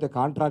 లేకపోతే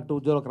కాంట్రాక్టు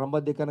ఉద్యోగుల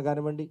క్రమబద్ధీకరణ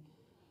కానివ్వండి,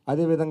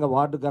 అదేవిధంగా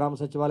వార్డు గ్రామ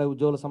సచివాలయ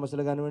ఉద్యోగుల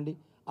సమస్యలు కానివ్వండి,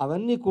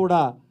 అవన్నీ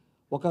కూడా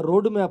ఒక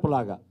రోడ్డు మ్యాప్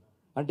లాగా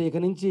అంటే ఇక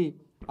నుంచి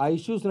ఆ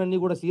ఇష్యూస్ని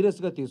కూడా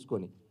సీరియస్గా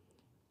తీసుకొని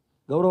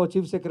గౌరవ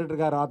చీఫ్ సెక్రటరీ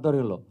గారి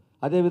ఆధ్వర్యంలో,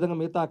 అదేవిధంగా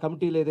మిగతా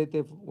కమిటీలు ఏదైతే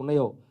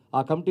ఉన్నాయో ఆ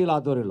కమిటీల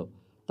ఆధ్వర్యంలో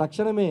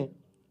తక్షణమే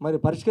మరి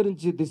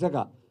పరిష్కరించి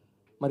దిశగా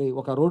మరి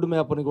ఒక రోడ్డు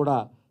మ్యాప్ని కూడా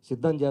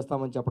సిద్ధం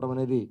చేస్తామని చెప్పడం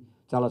అనేది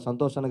చాలా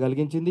సంతోషాన్ని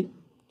కలిగించింది.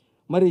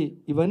 మరి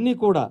ఇవన్నీ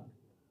కూడా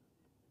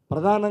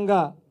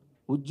ప్రధానంగా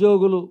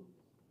ఉద్యోగులు,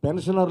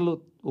 పెన్షనర్లు,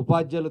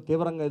 ఉపాధ్యాయులు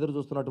తీవ్రంగా ఎదురు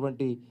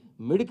చూస్తున్నటువంటి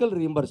మెడికల్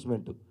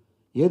రీయింబర్స్మెంట్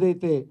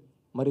ఏదైతే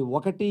మరి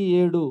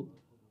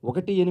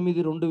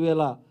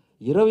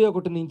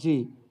 1/8/2021 నుంచి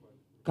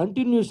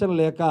కంటిన్యూషన్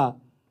లేక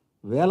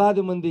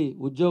వేలాది మంది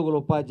ఉద్యోగులు,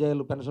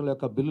 ఉపాధ్యాయులు పెన్షన్ల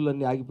యొక్క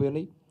బిల్లులన్నీ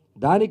ఆగిపోయినాయి.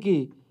 దానికి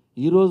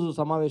ఈరోజు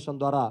సమావేశం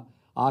ద్వారా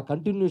ఆ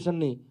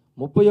కంటిన్యూషన్ని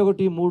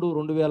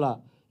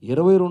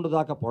 31/3/2022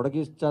 దాకా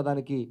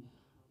పొడిగించడానికి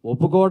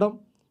ఒప్పుకోవడం,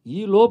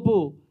 ఈలోపు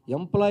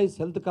ఎంప్లాయీస్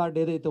హెల్త్ కార్డ్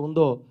ఏదైతే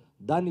ఉందో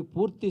దాన్ని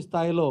పూర్తి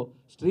స్థాయిలో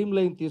స్ట్రీమ్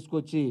లైన్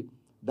తీసుకొచ్చి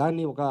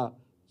దాన్ని ఒక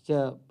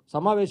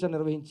సమావేశం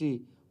నిర్వహించి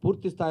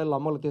పూర్తి స్థాయిలో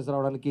అమలు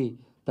తీసుకురావడానికి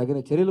తగిన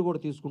చర్యలు కూడా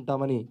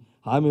తీసుకుంటామని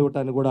హామీ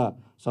ఇవ్వటానికి కూడా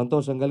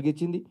సంతోషం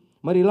కలిగించింది.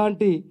 మరి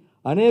ఇలాంటి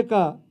అనేక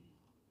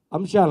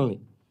అంశాలని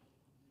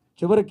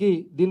చివరికి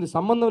దీనికి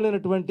సంబంధం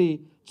లేనటువంటి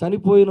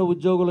చనిపోయిన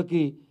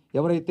ఉద్యోగులకి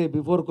ఎవరైతే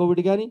బిఫోర్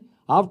కోవిడ్ కానీ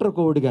ఆఫ్టర్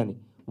కోవిడ్ కానీ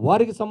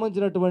వారికి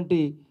సంబంధించినటువంటి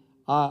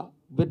ఆ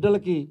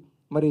బిడ్డలకి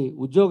మరి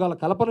ఉద్యోగాల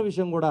కల్పన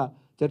విషయం కూడా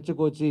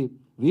చర్చకు వచ్చి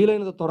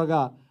వీలైనంత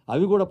త్వరగా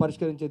అవి కూడా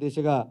పరిష్కరించే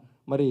దిశగా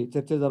మరి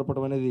చర్చ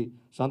జరపడం అనేది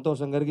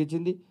సంతోషం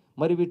కలిగించింది.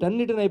 మరి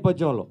వీటన్నిటి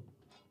నేపథ్యంలో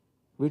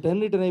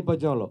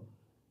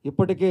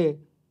ఇప్పటికే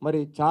మరి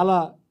చాలా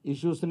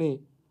ఇష్యూస్ని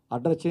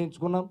అడ్రస్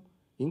చేయించుకున్నాం.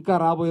 ఇంకా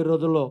రాబోయే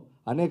రోజుల్లో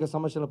అనేక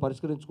సమస్యలను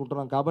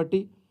పరిష్కరించుకుంటున్నాం. కాబట్టి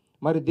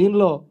మరి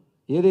దీనిలో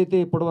ఏదైతే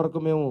ఇప్పటివరకు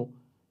మేము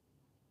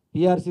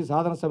పిఆర్సీ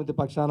సాధన సమితి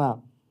పక్షాన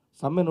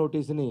సమ్మె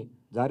నోటీసుని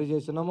జారీ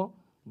చేస్తున్నామో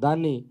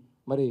దాన్ని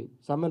మరి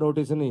సమ్మె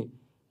నోటీసుని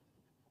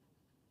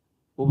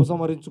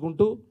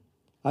ఉపసంహరించుకుంటూ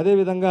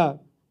అదేవిధంగా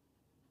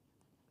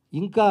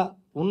ఇంకా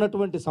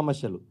ఉన్నటువంటి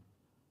సమస్యలు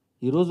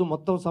ఈరోజు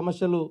మొత్తం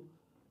సమస్యలు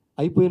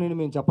అయిపోయినాయని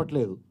మేము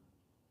చెప్పట్లేదు.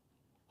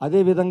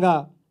 అదేవిధంగా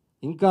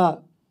ఇంకా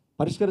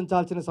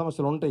పరిష్కరించాల్సిన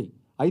సమస్యలు ఉంటాయి.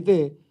 అయితే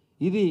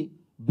ఇది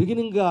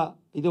బిగినింగ్గా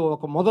ఇది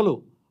ఒక మొదలు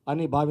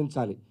అని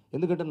భావించాలి.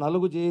 ఎందుకంటే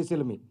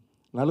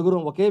నలుగురు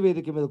ఒకే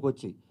వేదిక మీదకి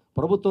వచ్చి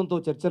ప్రభుత్వంతో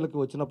చర్చలకు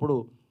వచ్చినప్పుడు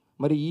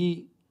మరి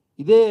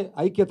ఇదే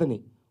ఐక్యతని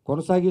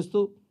కొనసాగిస్తూ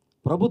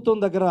ప్రభుత్వం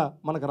దగ్గర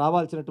మనకు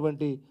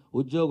రావాల్సినటువంటి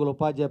ఉద్యోగులు,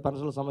 ఉపాధ్యాయ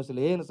పెన్షన్ల సమస్యలు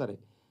ఏమైనా సరే,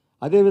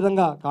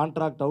 అదేవిధంగా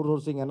contract,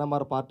 outsourcing,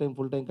 NMR, part time,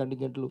 full time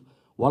కంటింజెంట్లు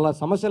వాళ్ళ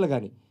సమస్యలు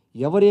కానీ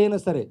ఎవరైనా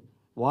సరే,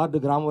 వార్డు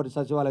గ్రామ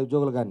సచివాలయ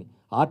ఉద్యోగులు కానీ,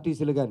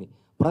 ఆర్టీసీలు కానీ,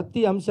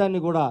 ప్రతి అంశాన్ని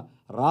కూడా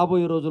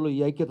రాబోయే రోజుల్లో ఈ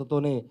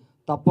ఐక్యతతోనే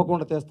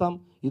తప్పకుండా తెస్తాం.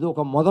 ఇది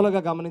ఒక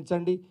మొదలుగా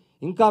గమనించండి.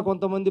 ఇంకా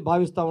కొంతమంది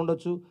భావిస్తూ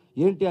ఉండొచ్చు,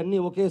 ఏంటి అన్నీ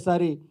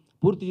ఒకేసారి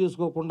పూర్తి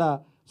చేసుకోకుండా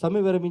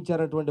సమ్మె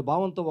విరమించారనేటువంటి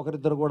భావంతో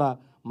ఒకరిద్దరు కూడా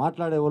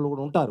మాట్లాడే వాళ్ళు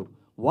కూడా ఉంటారు.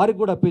 వారికి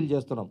కూడా అప్పీల్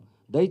చేస్తున్నాం,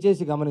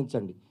 దయచేసి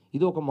గమనించండి.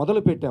 ఇది ఒక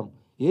మొదలు పెట్టాం.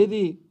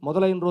 ఏది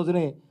మొదలైన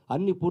రోజునే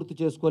అన్నీ పూర్తి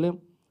చేసుకోలేం.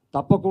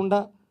 తప్పకుండా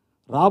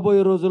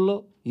రాబోయే రోజుల్లో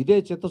ఇదే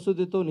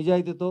చిత్తశుద్ధితో,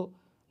 నిజాయితీతో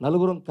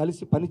నలుగురం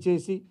కలిసి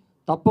పనిచేసి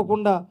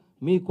తప్పకుండా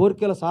మీ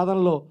కోరికల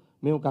సాధనలో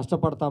మేము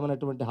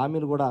కష్టపడతామనేటువంటి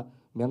హామీని కూడా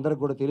మీ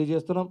అందరికి కూడా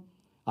తెలియజేస్తున్నాం.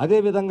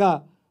 అదేవిధంగా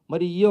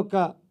మరి ఈ యొక్క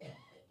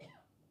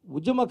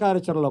ఉద్యమ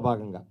కార్యాచరణలో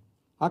భాగంగా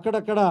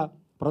అక్కడక్కడ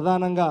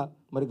ప్రధానంగా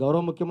మరి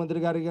గౌరవ ముఖ్యమంత్రి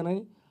గారి కానీ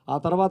ఆ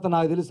తర్వాత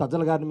నాకు తెలిసి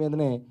సజ్జల గారి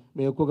మీదనే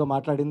మేము ఎక్కువగా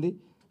మాట్లాడింది.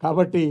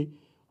 కాబట్టి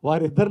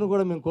వారిద్దరిని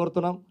కూడా మేము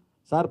కోరుతున్నాం,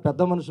 సార్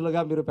పెద్ద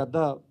మనుషులుగా మీరు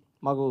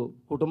మాకు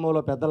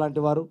కుటుంబంలో పెద్ద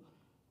లాంటి వారు,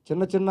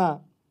 చిన్న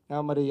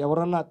మరి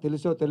ఎవరన్నా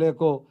తెలిసో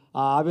తెలియకో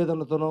ఆ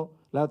ఆవేదనతోనో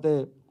లేకపోతే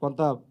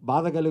కొంత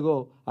బాధ కలిగో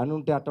అని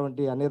ఉంటే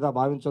అటువంటి అనేదా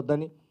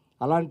భావించొద్దని,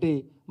 అలాంటి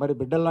మరి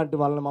బిడ్డల్లాంటి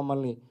వాళ్ళని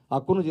మమ్మల్ని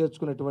హక్కును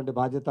చేర్చుకునేటువంటి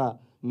బాధ్యత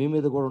మీ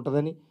మీద కూడా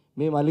ఉంటుందని,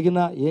 మేము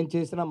అలిగినా ఏం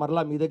చేసినా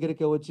మరలా మీ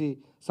దగ్గరికే వచ్చి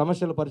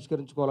సమస్యలు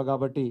పరిష్కరించుకోవాలి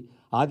కాబట్టి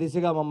ఆ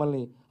దిశగా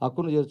మమ్మల్ని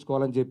హక్కును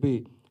చేర్చుకోవాలని చెప్పి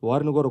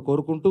వారిని కూడా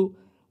కోరుకుంటూ,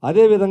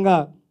 అదేవిధంగా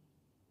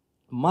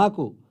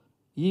మాకు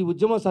ఈ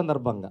ఉద్యమ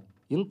సందర్భంగా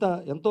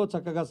ఎంతో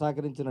చక్కగా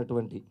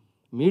సహకరించినటువంటి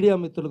మీడియా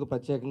మిత్రులకు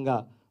ప్రత్యేకంగా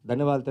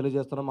ధన్యవాదాలు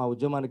తెలియజేస్తున్నాం. మా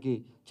ఉద్యమానికి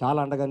చాలా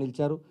అండగా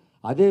నిలిచారు.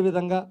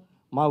 అదేవిధంగా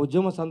మా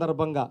ఉద్యమ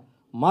సందర్భంగా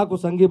మాకు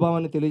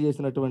సంఘీభావాన్ని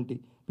తెలియజేసినటువంటి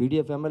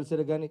పీడీఎఫ్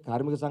ఎమ్మెల్సీలు కానీ,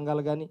 కార్మిక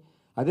సంఘాలు కానీ,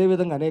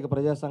 అదేవిధంగా అనేక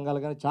ప్రజా సంఘాలు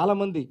కానీ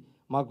చాలామంది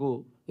మాకు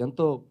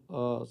ఎంతో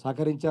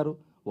సహకరించారు.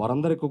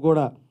 వారందరికీ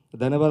కూడా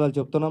ధన్యవాదాలు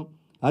చెప్తున్నాం.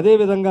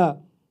 అదేవిధంగా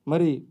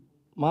మరి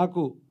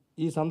మాకు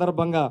ఈ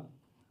సందర్భంగా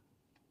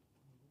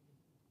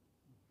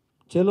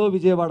చలో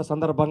విజయవాడ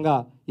సందర్భంగా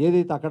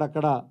ఏదైతే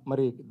అక్కడక్కడ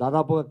మరి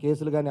దాదాపుగా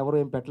కేసులు కానీ ఎవరు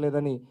ఏం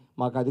పెట్టలేదని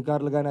మాకు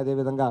అధికారులు కానీ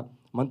అదేవిధంగా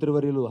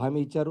మంత్రివర్యులు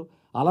హామీ ఇచ్చారు.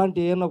 అలాంటి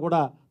ఏమన్నా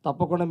కూడా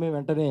తప్పకుండా మేము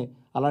వెంటనే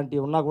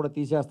అలాంటివి ఉన్నా కూడా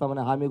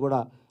తీసేస్తామనే హామీ కూడా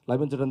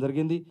లభించడం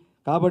జరిగింది.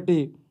 కాబట్టి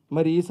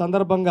మరి ఈ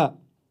సందర్భంగా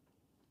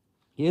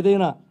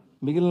ఏదైనా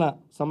మిగిలిన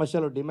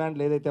సమస్యలు,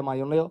 డిమాండ్లు ఏదైతే మా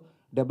ఉన్నాయో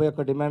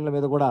 71 డిమాండ్ల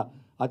మీద కూడా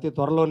అతి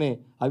త్వరలోనే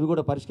అవి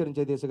కూడా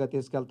పరిష్కరించే దిశగా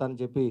తీసుకెళ్తానని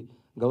చెప్పి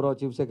గౌరవ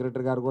చీఫ్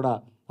సెక్రటరీ గారు కూడా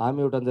హామీ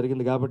ఇవ్వడం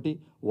జరిగింది. కాబట్టి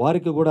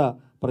వారికి కూడా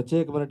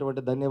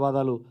ప్రత్యేకమైనటువంటి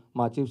ధన్యవాదాలు.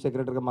 మా చీఫ్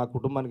సెక్రటరీగా మా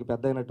కుటుంబానికి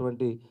పెద్ద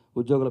అయినటువంటి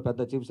ఉద్యోగుల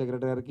పెద్ద చీఫ్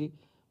సెక్రటరీ గారికి,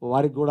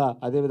 వారికి కూడా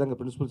అదేవిధంగా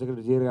ప్రిన్సిపల్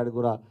సెక్రటరీ జేఆర్ గారికి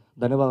కూడా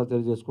ధన్యవాదాలు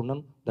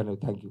తెలియజేసుకున్నాను.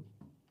 Thank you.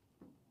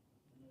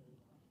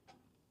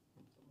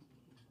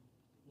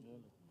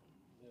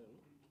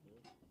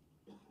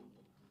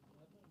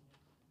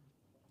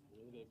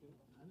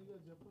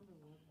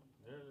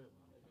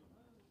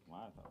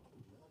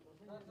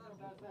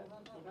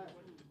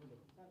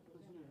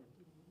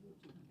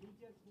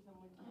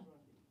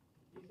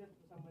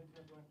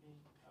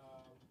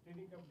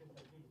 ట్రైనింగ్ కమిటీ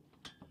సభ్యులు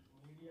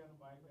మీడియాను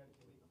బాయ్కాట్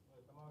చేసి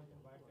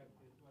సమావేశాన్ని బాయ్కాట్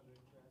చేసి వాళ్ళు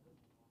వెళ్ళిపోయారు.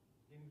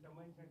 దీనికి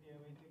సంబంధించిన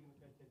ఏవైతే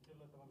ఇంకా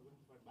చర్చల్లో తమ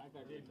గురించి చెప్పడం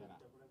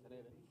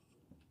జరిగింది.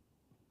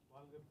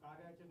 వాళ్ళు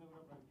కార్యాచరణ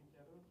కూడా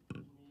ప్రకటించారు.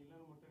 మీ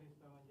ఇళ్లను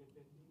ముట్టడిస్తామని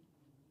చెప్పేసి,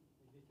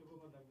 మీ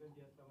దిష్టిబొమ్మ దగ్గర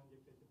చేస్తామని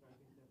చెప్పేసి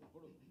ప్రకటించారు.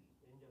 ఇప్పుడు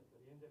ఏం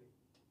చేస్తారు? ఏం జరిగింది?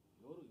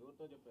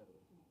 ఎవరితో చెప్పారు?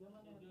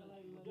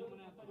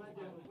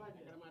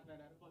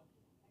 మాట్లాడారు.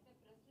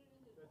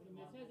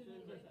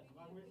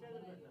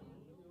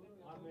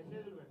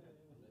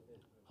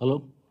 హలో,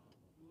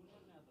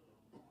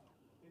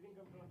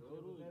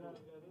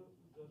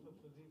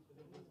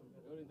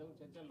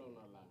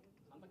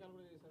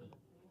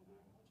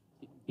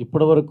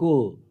 ఇప్పటి వరకు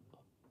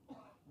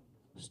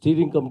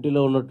స్టీరింగ్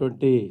కమిటీలో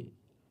ఉన్నటువంటి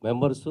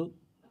మెంబర్సు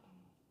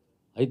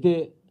అయితే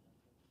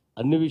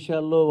అన్ని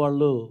విషయాల్లో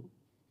వాళ్ళు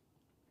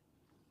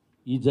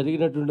ఈ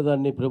జరిగినటువంటి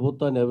దాన్ని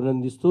ప్రభుత్వాన్ని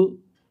అభినందిస్తూ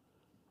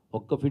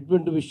ఒక్క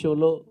ఫిట్మెంట్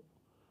విషయంలో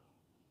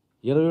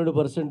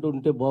 27%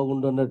 ఉంటే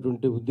బాగుండు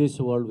అన్నటువంటి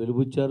ఉద్దేశం వాళ్ళు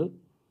వెలుబుచ్చారు.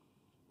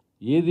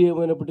 ఏది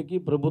ఏమైనప్పటికీ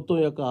ప్రభుత్వం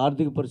యొక్క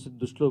ఆర్థిక పరిస్థితి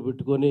దృష్టిలో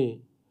పెట్టుకొని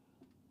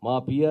మా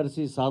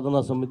పిఆర్సీ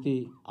సాధనా సమితి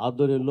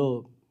ఆధ్వర్యంలో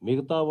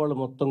మిగతా వాళ్ళు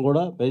మొత్తం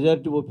కూడా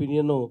మెజారిటీ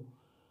ఒపీనియన్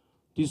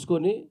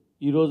తీసుకొని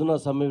ఈ రోజున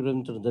సమ్మె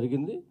విరమించడం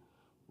జరిగింది.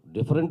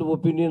 డిఫరెంట్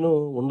ఒపీనియన్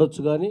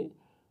ఉండొచ్చు, కానీ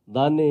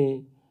దాన్ని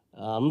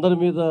అందరి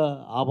మీద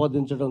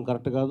ఆపాదించడం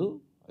కరెక్ట్ కాదు.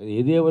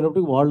 ఏది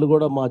ఏమైనప్పటికీ వాళ్ళు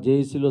కూడా మా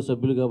జేఏసీలో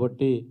సభ్యులు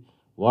కాబట్టి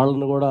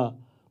వాళ్ళని కూడా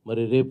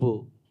మరి రేపు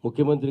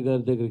ముఖ్యమంత్రి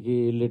గారి దగ్గరికి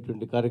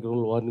వెళ్ళేటువంటి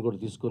కార్యక్రమంలో వారిని కూడా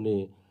తీసుకొని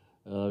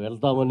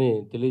వెళ్తామని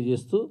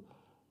తెలియజేస్తూ,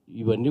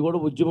 ఇవన్నీ కూడా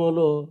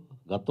ఉద్యమంలో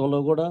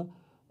గతంలో కూడా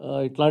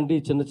ఇట్లాంటి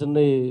చిన్న చిన్న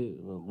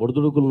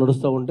ఒడిదుడుకులు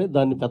నడుస్తూ ఉంటే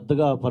దాన్ని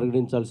పెద్దగా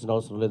పరిగణించాల్సిన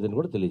అవసరం లేదని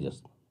కూడా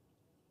తెలియజేస్తాం.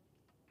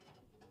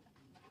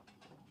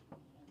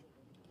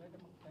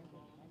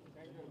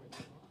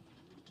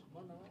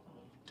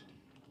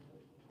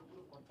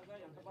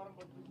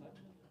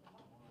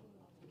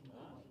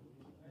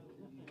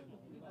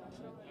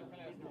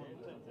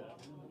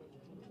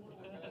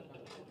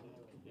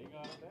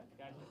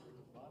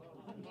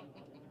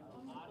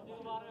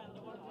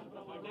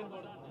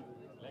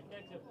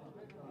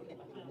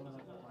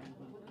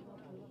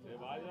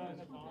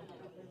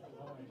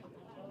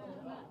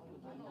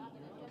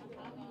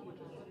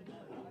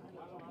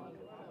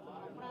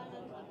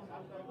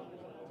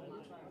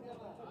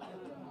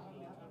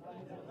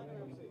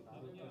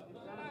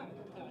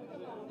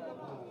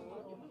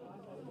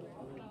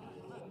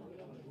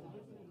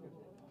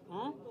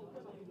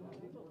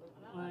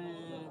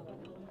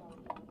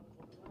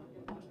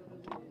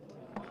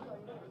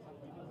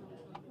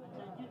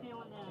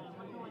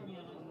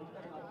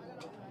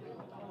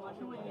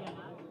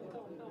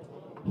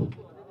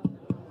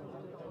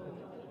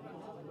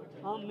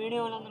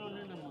 మీడియా వాళ్ళందరూ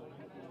ఉండండి అమ్మా.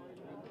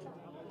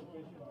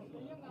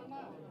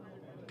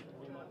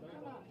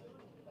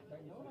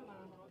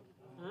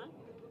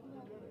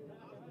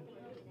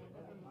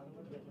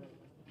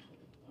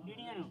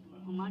 మీడియాను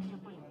ఒక మాట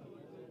చెప్పండి.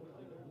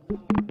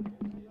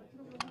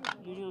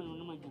 మీడియాను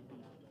ఉండమని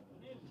చెప్పండి.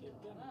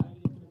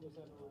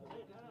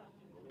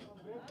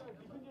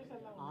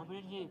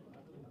 ఆపరేట్ చేయి.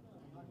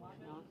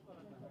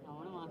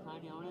 ఎవడ మా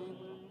సాటి ఏమన్నా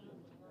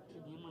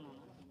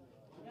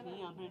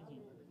చెయ్యి ఆపరేట్ చేయి.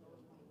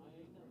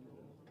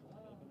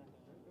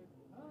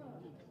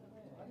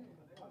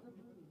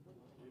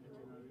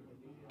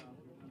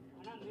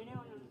 అన్నా మీడియా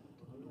ఉన్నాడు.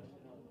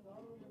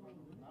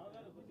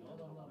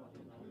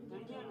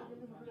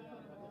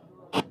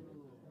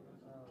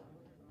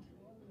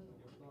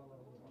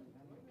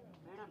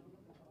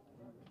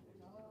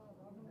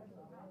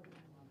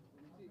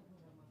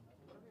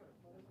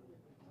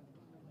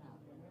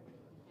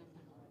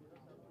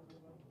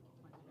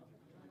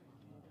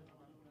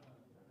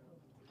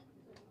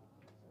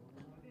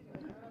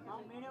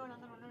 మీడియా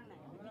వాళ్ళందరూ ఉండండి.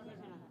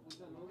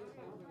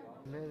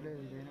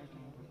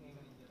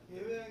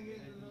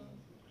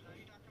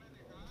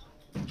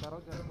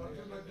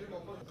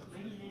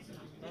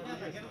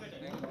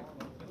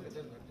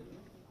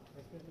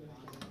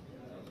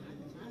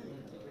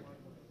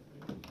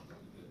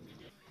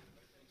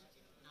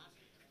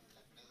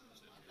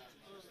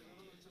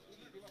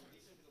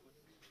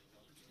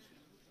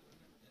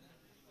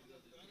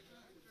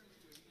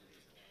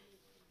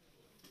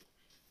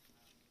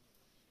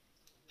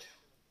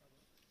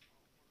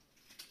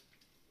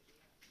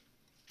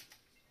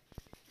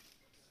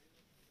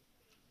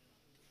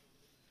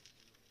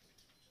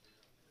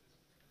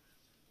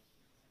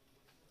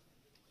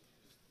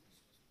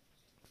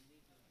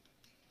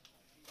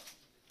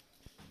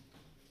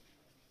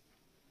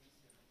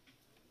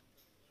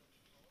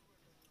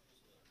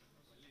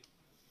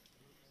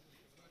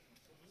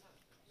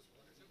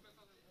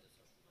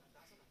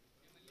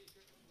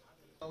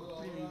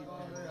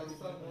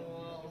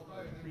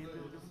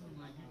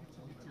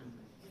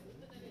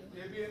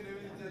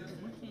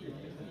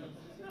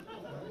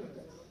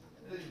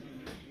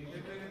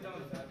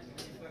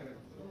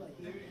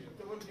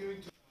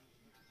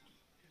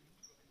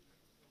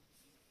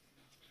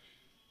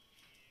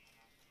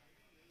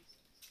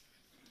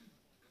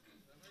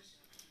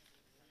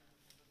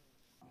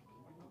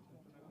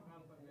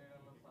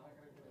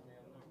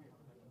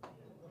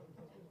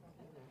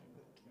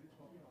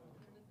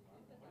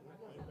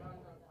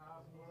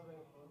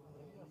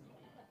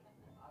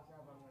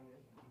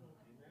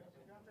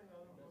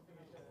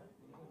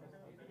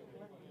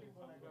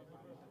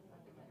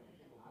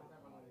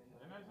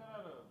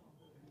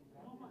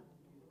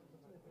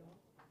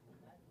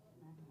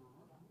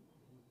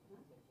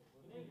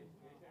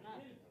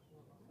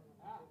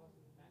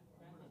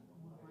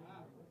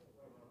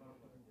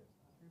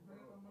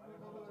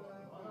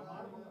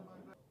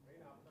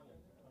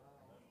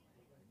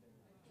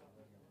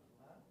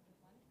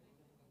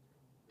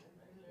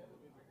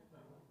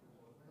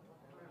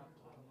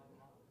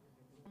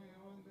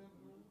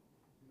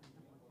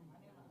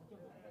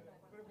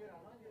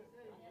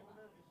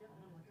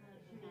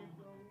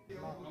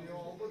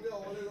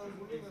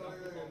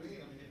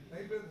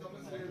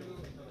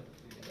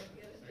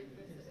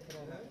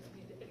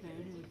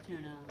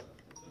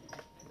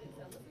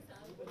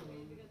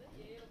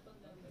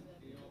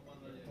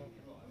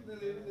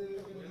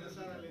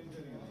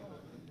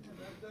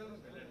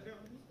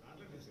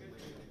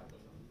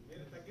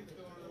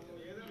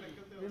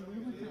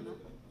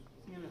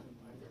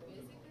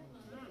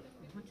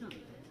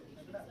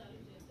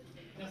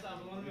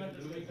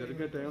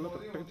 జరిగే టైంలో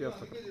కరెక్ట్గా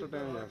చేస్తాను, కరెక్ట్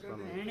టైం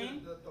చేస్తాను.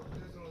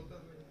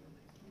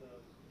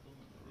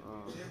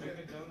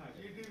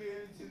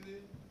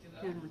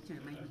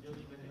 వచ్చాను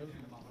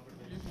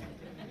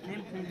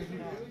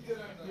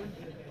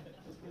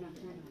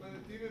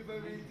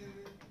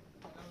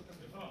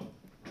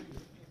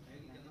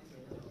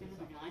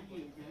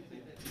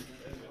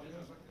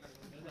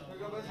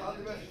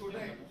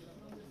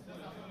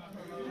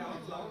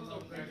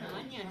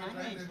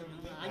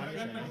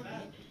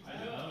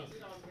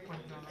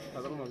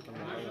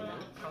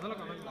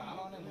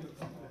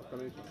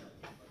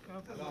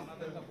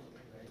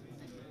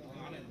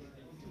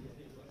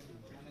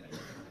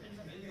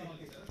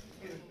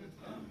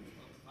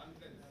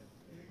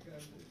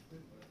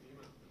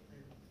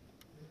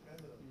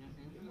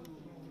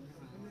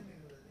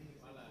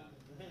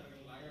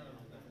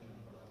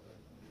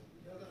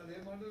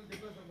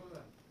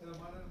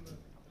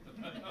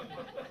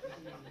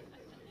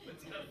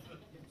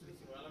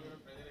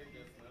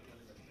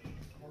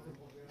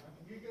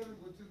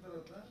మైక్ వచ్చిన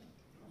తర్వాత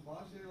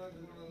భాష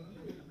సరిపోతుంది.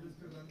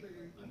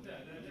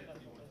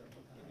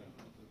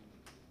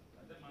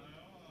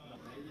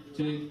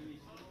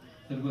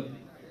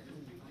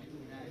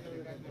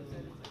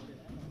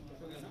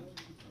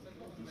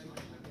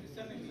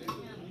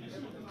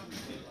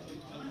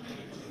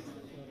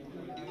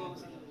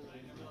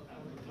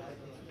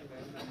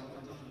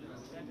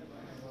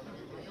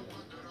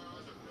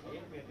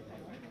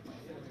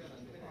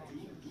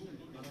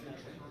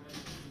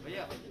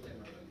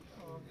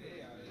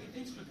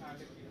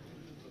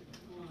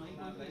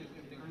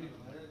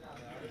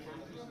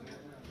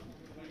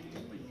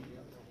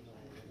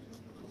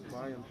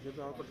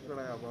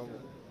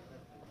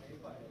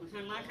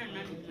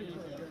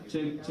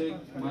 Check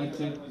check mic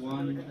check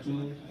 1 2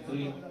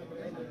 3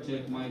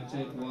 check mic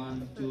check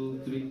 1 2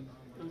 3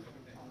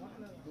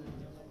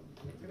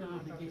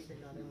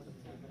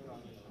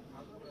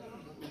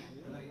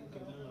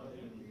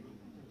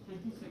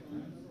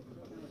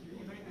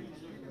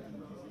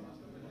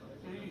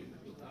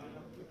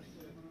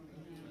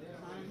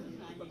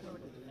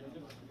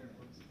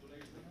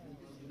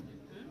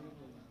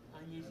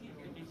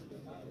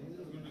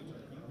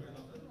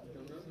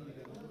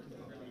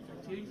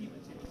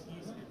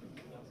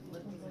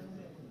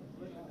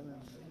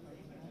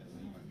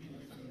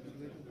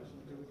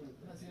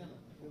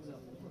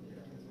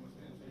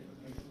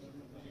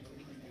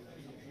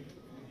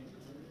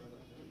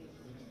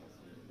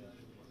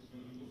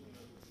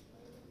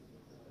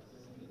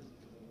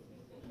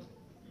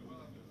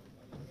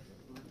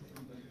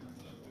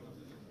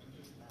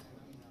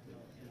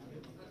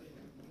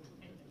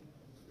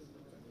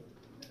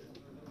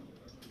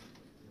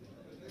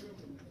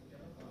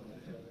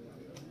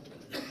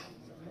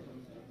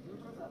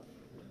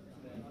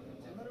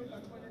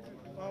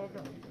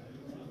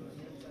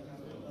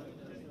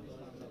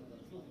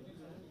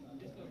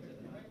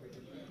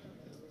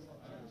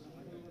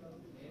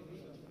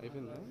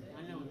 అయిపోయిందా?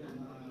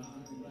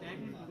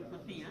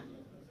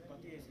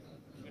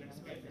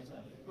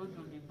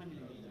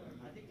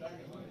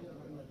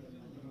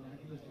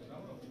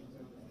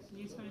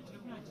 తీసుకొని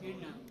వచ్చినప్పుడు ఆ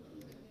చేయండి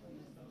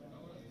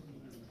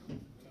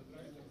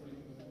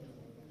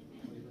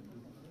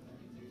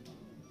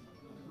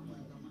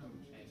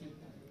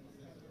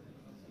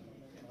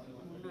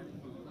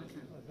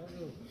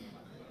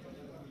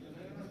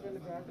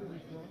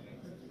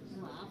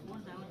ఆ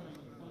ఫోన్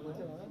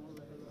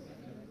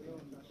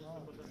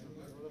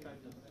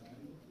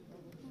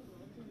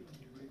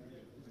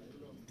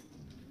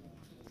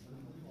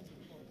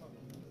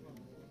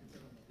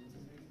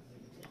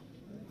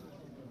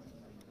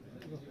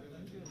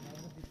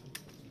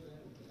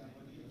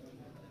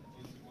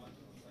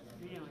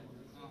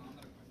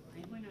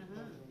అయిపోయినాక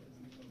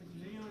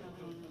వీడియో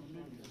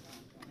ఉండండి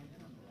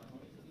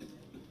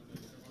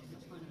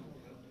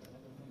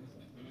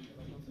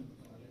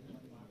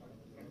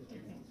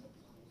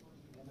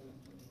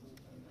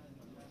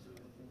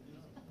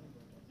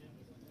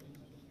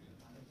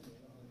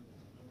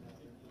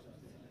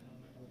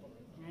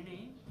డాడీ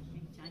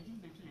మీకు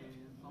ఛార్జింగ్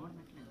పెట్టలేదు పవర్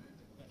పెట్టలేదు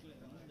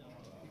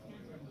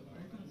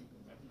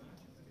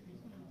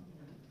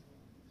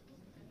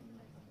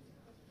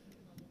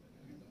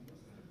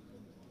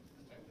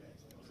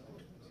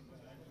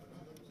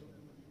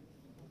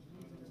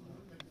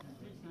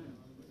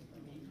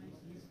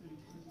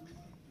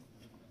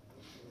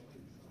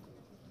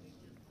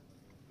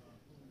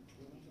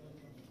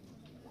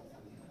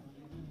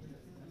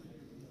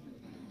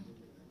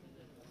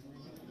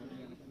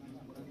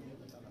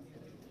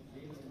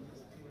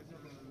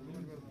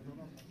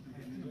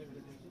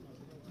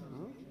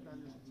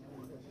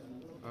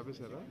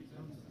ఆపేశారా?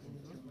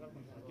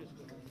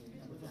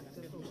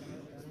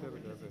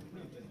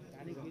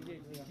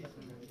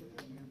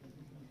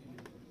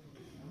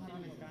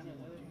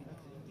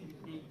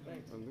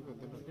 అందుకు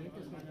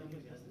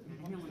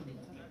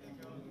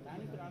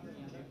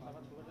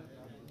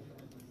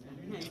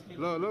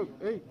లో లో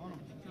ఏయ్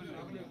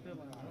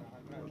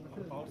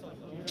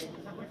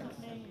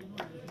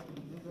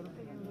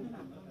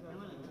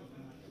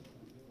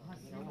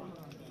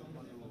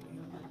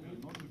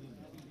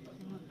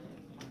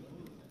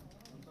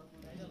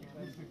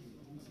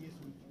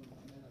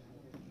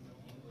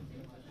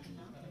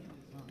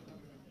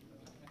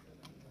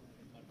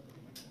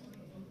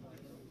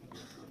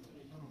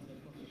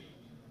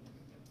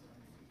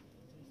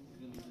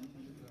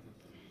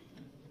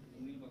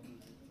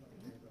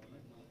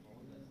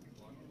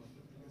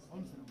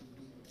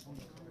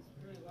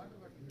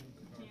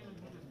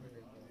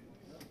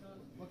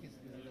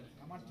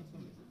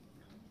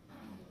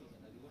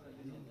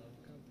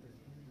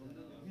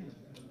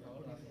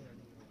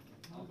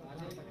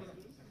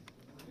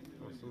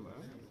వస్తుందా? వస్తుందా?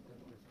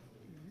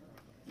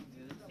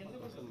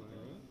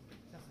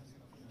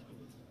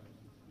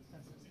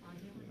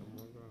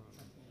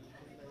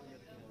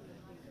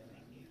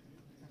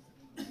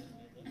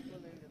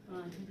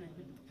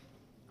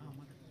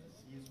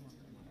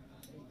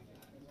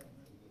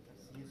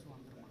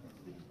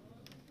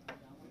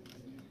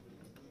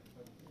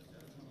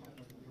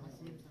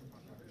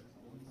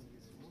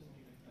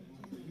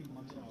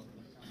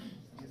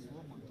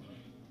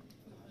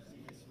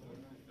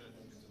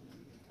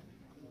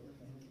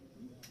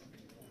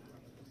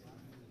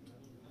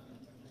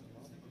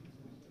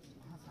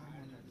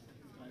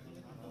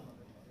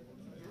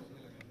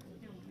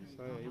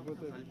 సాయి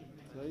అయిపోతుంది.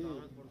 సాయి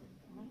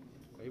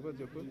అయిపోతుంది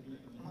చెప్పు.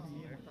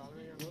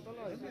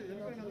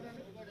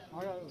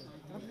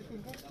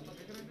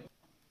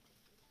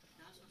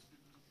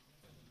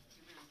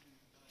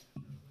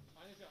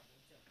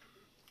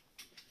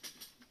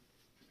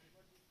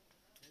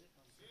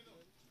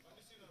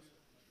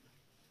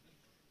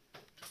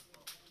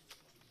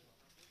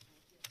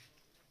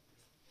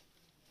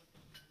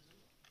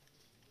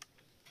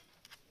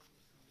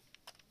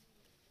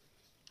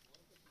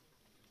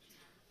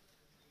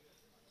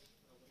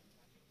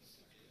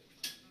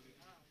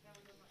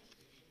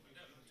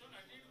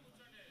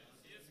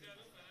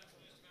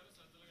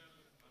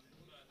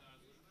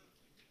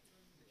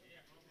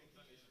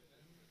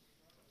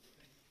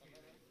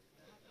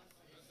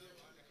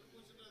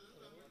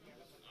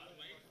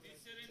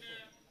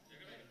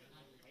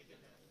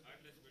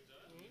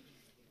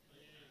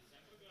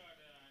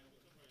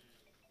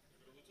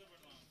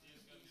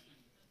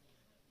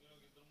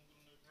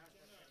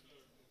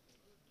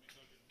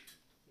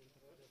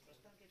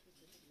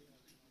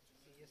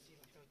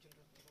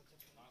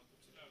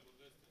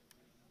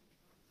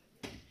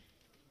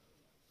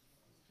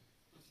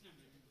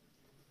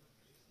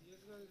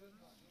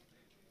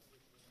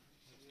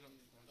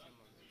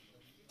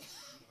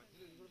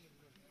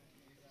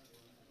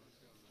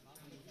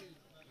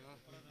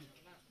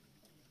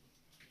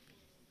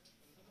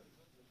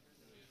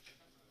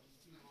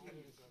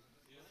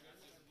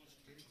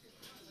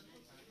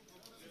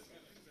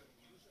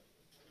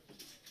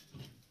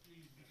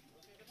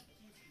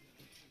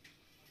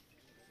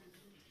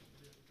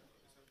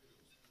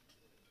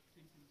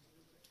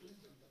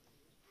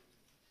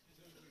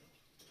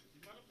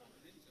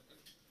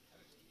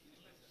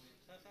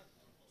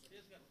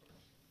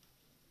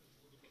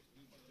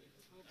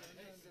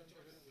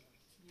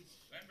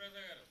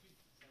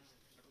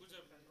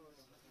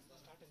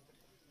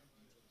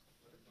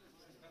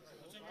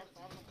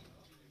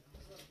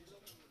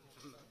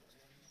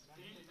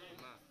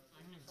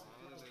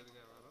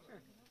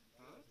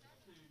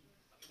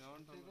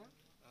 ఏమంటావు?